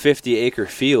 150-acre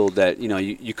field that, you know,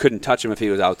 you couldn't touch him if he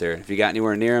was out there. If you got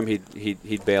anywhere near him,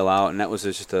 he'd bail out, and that was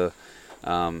just a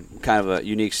kind of a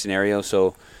unique scenario.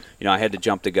 So, you know, I had to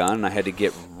jump the gun, and I had to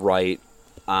get right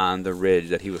on the ridge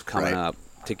that he was coming up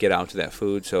to get out to that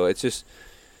food. So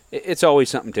it's always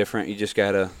something different. You just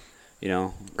gotta, you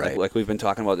know, like we've been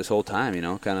talking about this whole time, you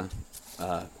know, kind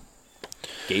of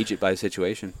gauge it by the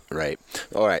situation. Right.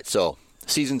 All right. So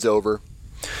season's over.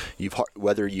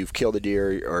 Whether you've killed a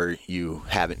deer or you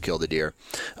haven't killed a deer,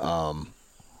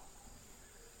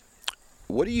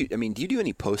 What do you do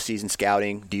any postseason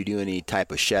scouting? Do you do any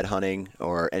type of shed hunting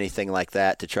or anything like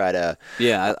that to try to?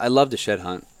 Yeah, I love to shed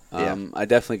hunt. I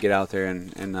definitely get out there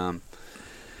and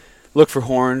look for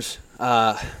horns.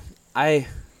 Does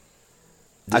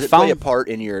it play a part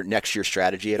in your next year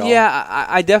strategy at all? Yeah,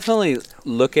 I definitely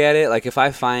look at it. Like if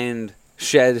I find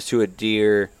sheds to a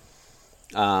deer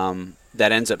that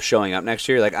ends up showing up next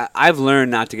year, like I've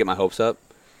learned not to get my hopes up.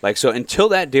 Like, so until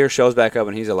that deer shows back up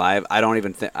and he's alive, I don't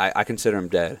even think I consider him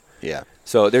dead. Yeah.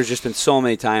 So there's just been so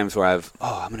many times where we're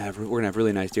gonna have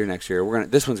really nice deer next year.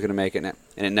 This one's gonna make it, and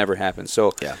it never happens.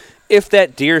 So if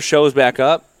that deer shows back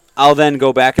up, I'll then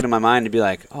go back into my mind and be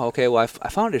like, oh, okay, well I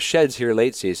found his sheds here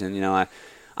late season. You know,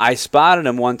 I spotted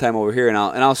him one time over here, and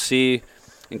I'll see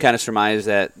and kind of surmise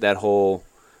that whole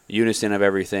unison of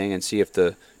everything and see if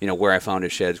where I found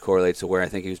his sheds correlates to where I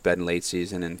think he was bedding late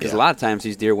season, and because a lot of times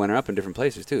these deer winter up in different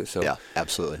places too. So yeah,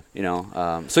 absolutely.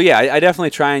 I definitely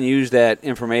try and use that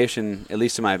information at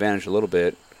least to my advantage a little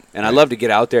bit, and I love to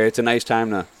get out there. It's a nice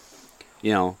time to,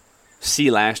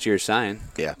 see last year's sign,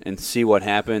 and see what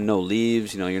happened. No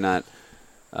leaves, you're not.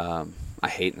 I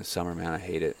hate in the summer, man. I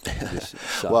hate it. It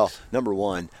sucks. Well, number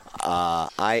one,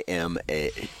 I am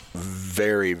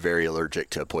very, very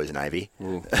allergic to poison ivy.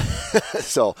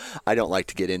 So I don't like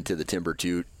to get into the timber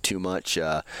too much.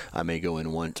 I may go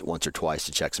in once or twice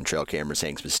to check some trail cameras,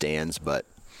 hang some stands, but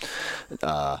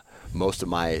most of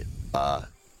my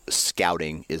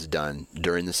scouting is done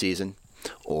during the season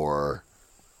or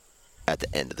at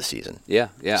the end of the season. Yeah.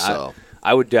 So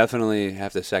I would definitely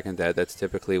have to second that. That's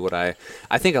typically what I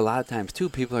think a lot of times too,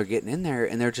 people are getting in there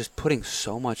and they're just putting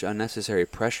so much unnecessary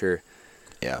pressure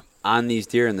on these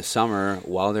deer in the summer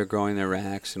while they're growing their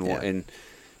racks and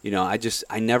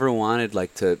I never wanted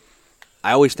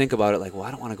I always think about it like, well,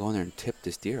 I don't want to go in there and tip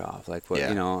this deer off. Like what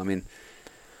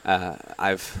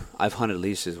I've hunted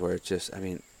leases where it's just,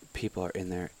 people are in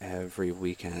there every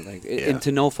weekend, and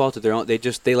to no fault of their own.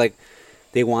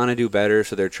 They want to do better,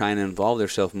 so they're trying to involve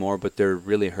themselves more, but they're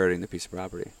really hurting the piece of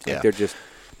property. They're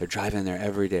driving in there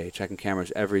every day, checking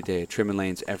cameras every day, trimming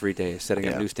lanes every day, setting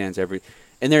up new stands and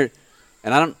they're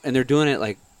doing it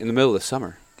like in the middle of the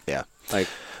summer. Yeah. Like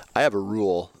I have a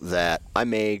rule that I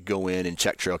may go in and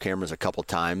check trail cameras a couple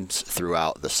times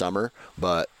throughout the summer,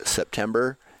 but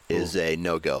September is a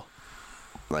no-go.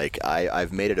 Like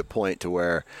I've made it a point to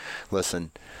where,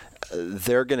 listen,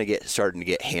 they're going to starting to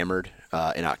get hammered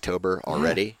in October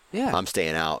already. Yeah. I'm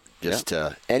staying out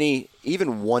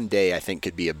even one day I think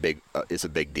could be is a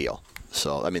big deal.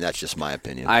 So, that's just my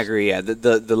opinion. I agree. Yeah.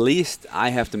 The least I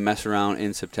have to mess around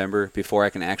in September before I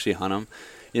can actually hunt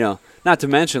them, not to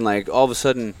mention like all of a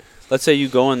sudden, let's say you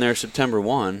go in there September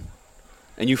 1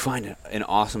 and you find an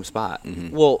awesome spot.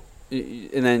 Mm-hmm. Well,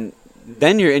 and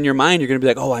then you're in your mind, you're going to be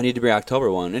like, oh, I need to be October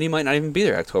 1. And he might not even be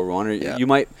there October 1. Or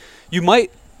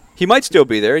he might still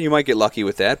be there. You might get lucky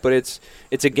with that. But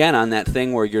it's again on that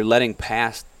thing where you're letting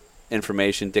past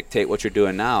information dictate what you're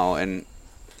doing now. And,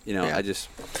 I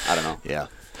don't know. Yeah.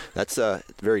 That's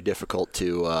very difficult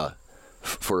to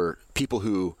for people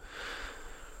who –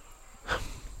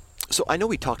 so I know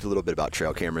we talked a little bit about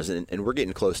trail cameras, and we're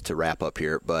getting close to wrap up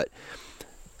here, but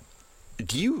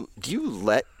do you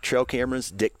let trail cameras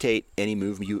dictate any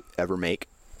move you ever make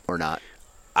or not?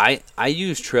 I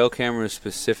use trail cameras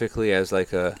specifically as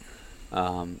like an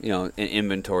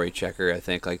inventory checker. I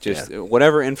think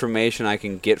whatever information I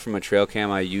can get from a trail cam,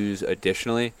 I use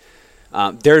additionally.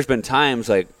 There's been times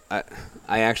like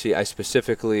I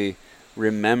specifically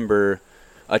remember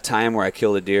a time where I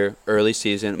killed a deer early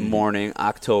season, morning,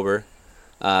 October,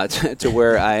 to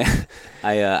where I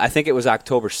think it was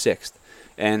October 6th,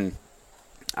 and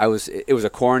it was a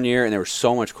corn year, and there was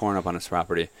so much corn up on this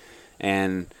property,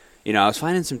 and I was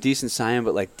finding some decent sign,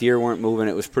 but like deer weren't moving.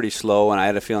 It was pretty slow, and I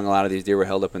had a feeling a lot of these deer were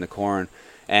held up in the corn.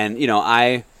 And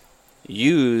I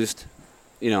used,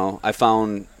 I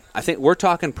found. I think we're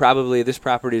talking probably this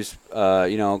property's,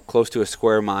 close to a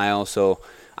square mile. So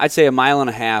I'd say a mile and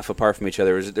a half apart from each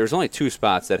other. There was only 2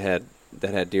 spots that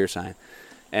had deer sign,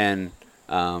 and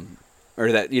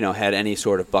or that had any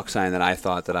sort of buck sign that I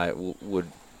thought that I would,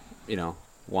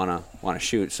 want to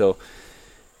shoot. So.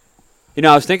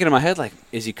 I was thinking in my head, like,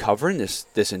 is he covering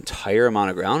this entire amount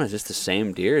of ground? Is this the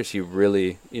same deer? Is he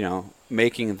really,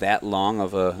 making that long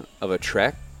of a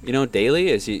trek, daily?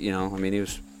 Is he, he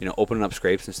was, opening up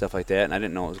scrapes and stuff like that, and I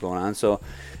didn't know what was going on. So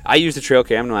I used the trail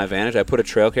cam to my advantage. I put a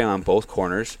trail cam on both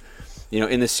corners.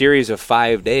 In the series of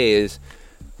 5 days,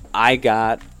 I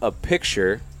got a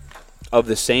picture of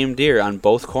the same deer on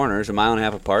both corners, a mile and a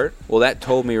half apart. Well, that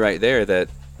told me right there that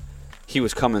he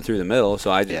was coming through the middle,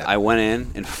 so I went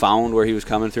in and found where he was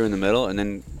coming through in the middle, and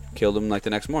then killed him like the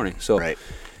next morning. So,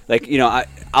 like,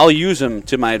 I'll use them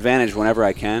to my advantage whenever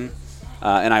I can,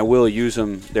 and I will use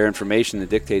their information to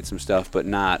dictate some stuff, but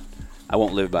I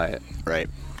won't live by it. Right.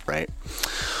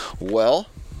 Well,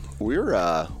 we're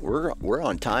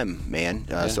on time, man.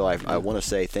 So I want to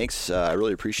say thanks. I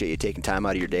really appreciate you taking time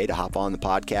out of your day to hop on the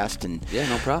podcast and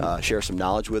no problem. Share some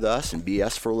knowledge with us and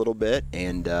BS for a little bit.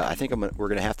 And I think we're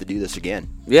going to have to do this again.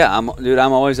 Yeah, I'm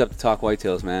always up to talk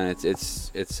whitetails, man.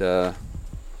 It's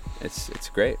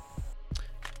great.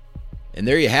 And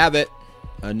there you have it.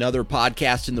 Another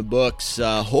podcast in the books.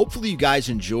 Hopefully you guys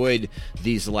enjoyed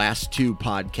these last 2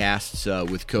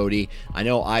 podcasts with Cody. I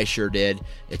know I sure did.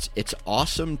 It's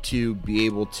awesome to be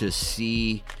able to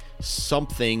see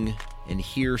something and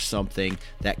hear something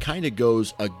that kind of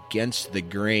goes against the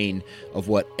grain of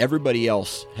what everybody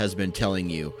else has been telling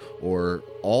you or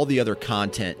all the other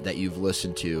content that you've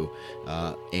listened to.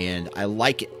 And I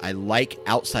like it. I like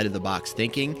outside of the box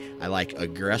thinking. I like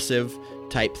aggressive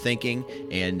type thinking,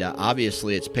 and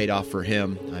obviously it's paid off for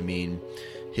him. I mean,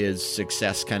 his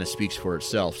success kind of speaks for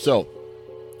itself. So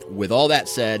with all that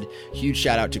said, huge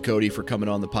shout out to Cody for coming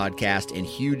on the podcast, and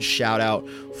huge shout out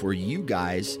for you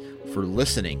guys for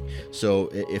listening. So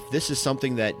if this is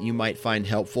something that you might find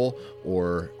helpful,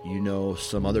 or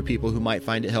some other people who might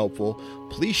find it helpful,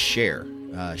 please share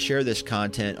this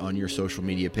content on your social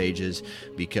media pages,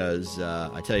 because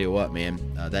I tell you what, man,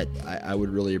 that I would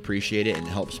really appreciate it, and it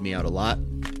helps me out a lot.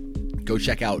 Go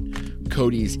check out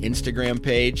Cody's Instagram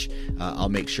page. I'll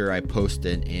make sure I post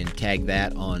and tag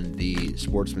that on the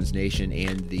Sportsman's Nation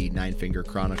and the Nine Finger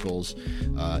Chronicles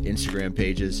Instagram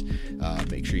pages.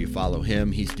 Make sure you follow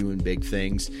him. He's doing big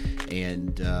things.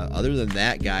 And other than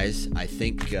that, guys, I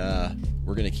think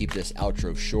we're going to keep this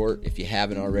outro short. If you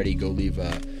haven't already, go leave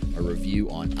a review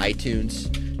on iTunes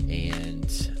and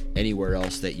anywhere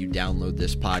else that you download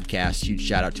this podcast. Huge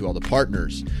shout out to all the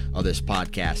partners of this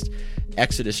podcast: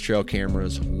 Exodus Trail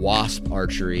Cameras, Wasp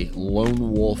Archery,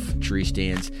 Lone Wolf Tree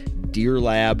Stands, Deer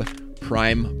Lab,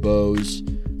 Prime Bows,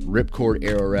 Ripcord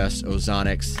AROS,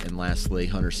 Ozonics, and lastly,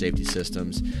 Hunter Safety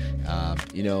Systems.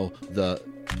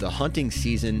 The hunting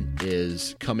season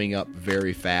is coming up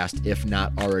very fast, if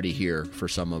not already here for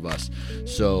some of us.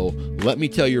 So let me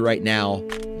tell you right now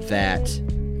that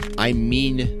I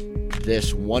mean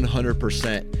this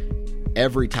 100%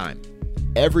 every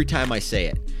time I say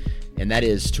it. And that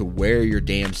is to wear your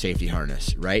damn safety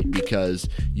harness, right? Because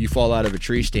you fall out of a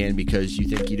tree stand because you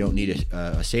think you don't need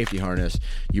a safety harness.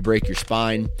 You break your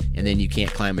spine, and then you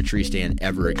can't climb a tree stand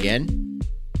ever again.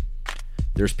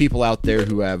 There's people out there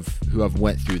who have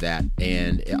went through that,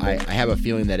 and I have a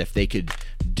feeling that if they could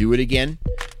do it again,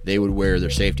 they would wear their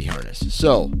safety harness.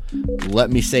 So let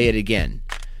me say it again.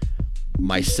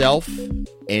 Myself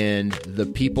and the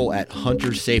people at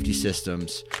Hunter Safety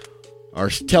Systems are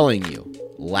telling you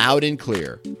loud and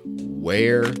clear,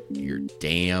 wear your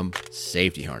damn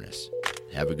safety harness.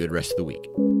 Have a good rest of the week.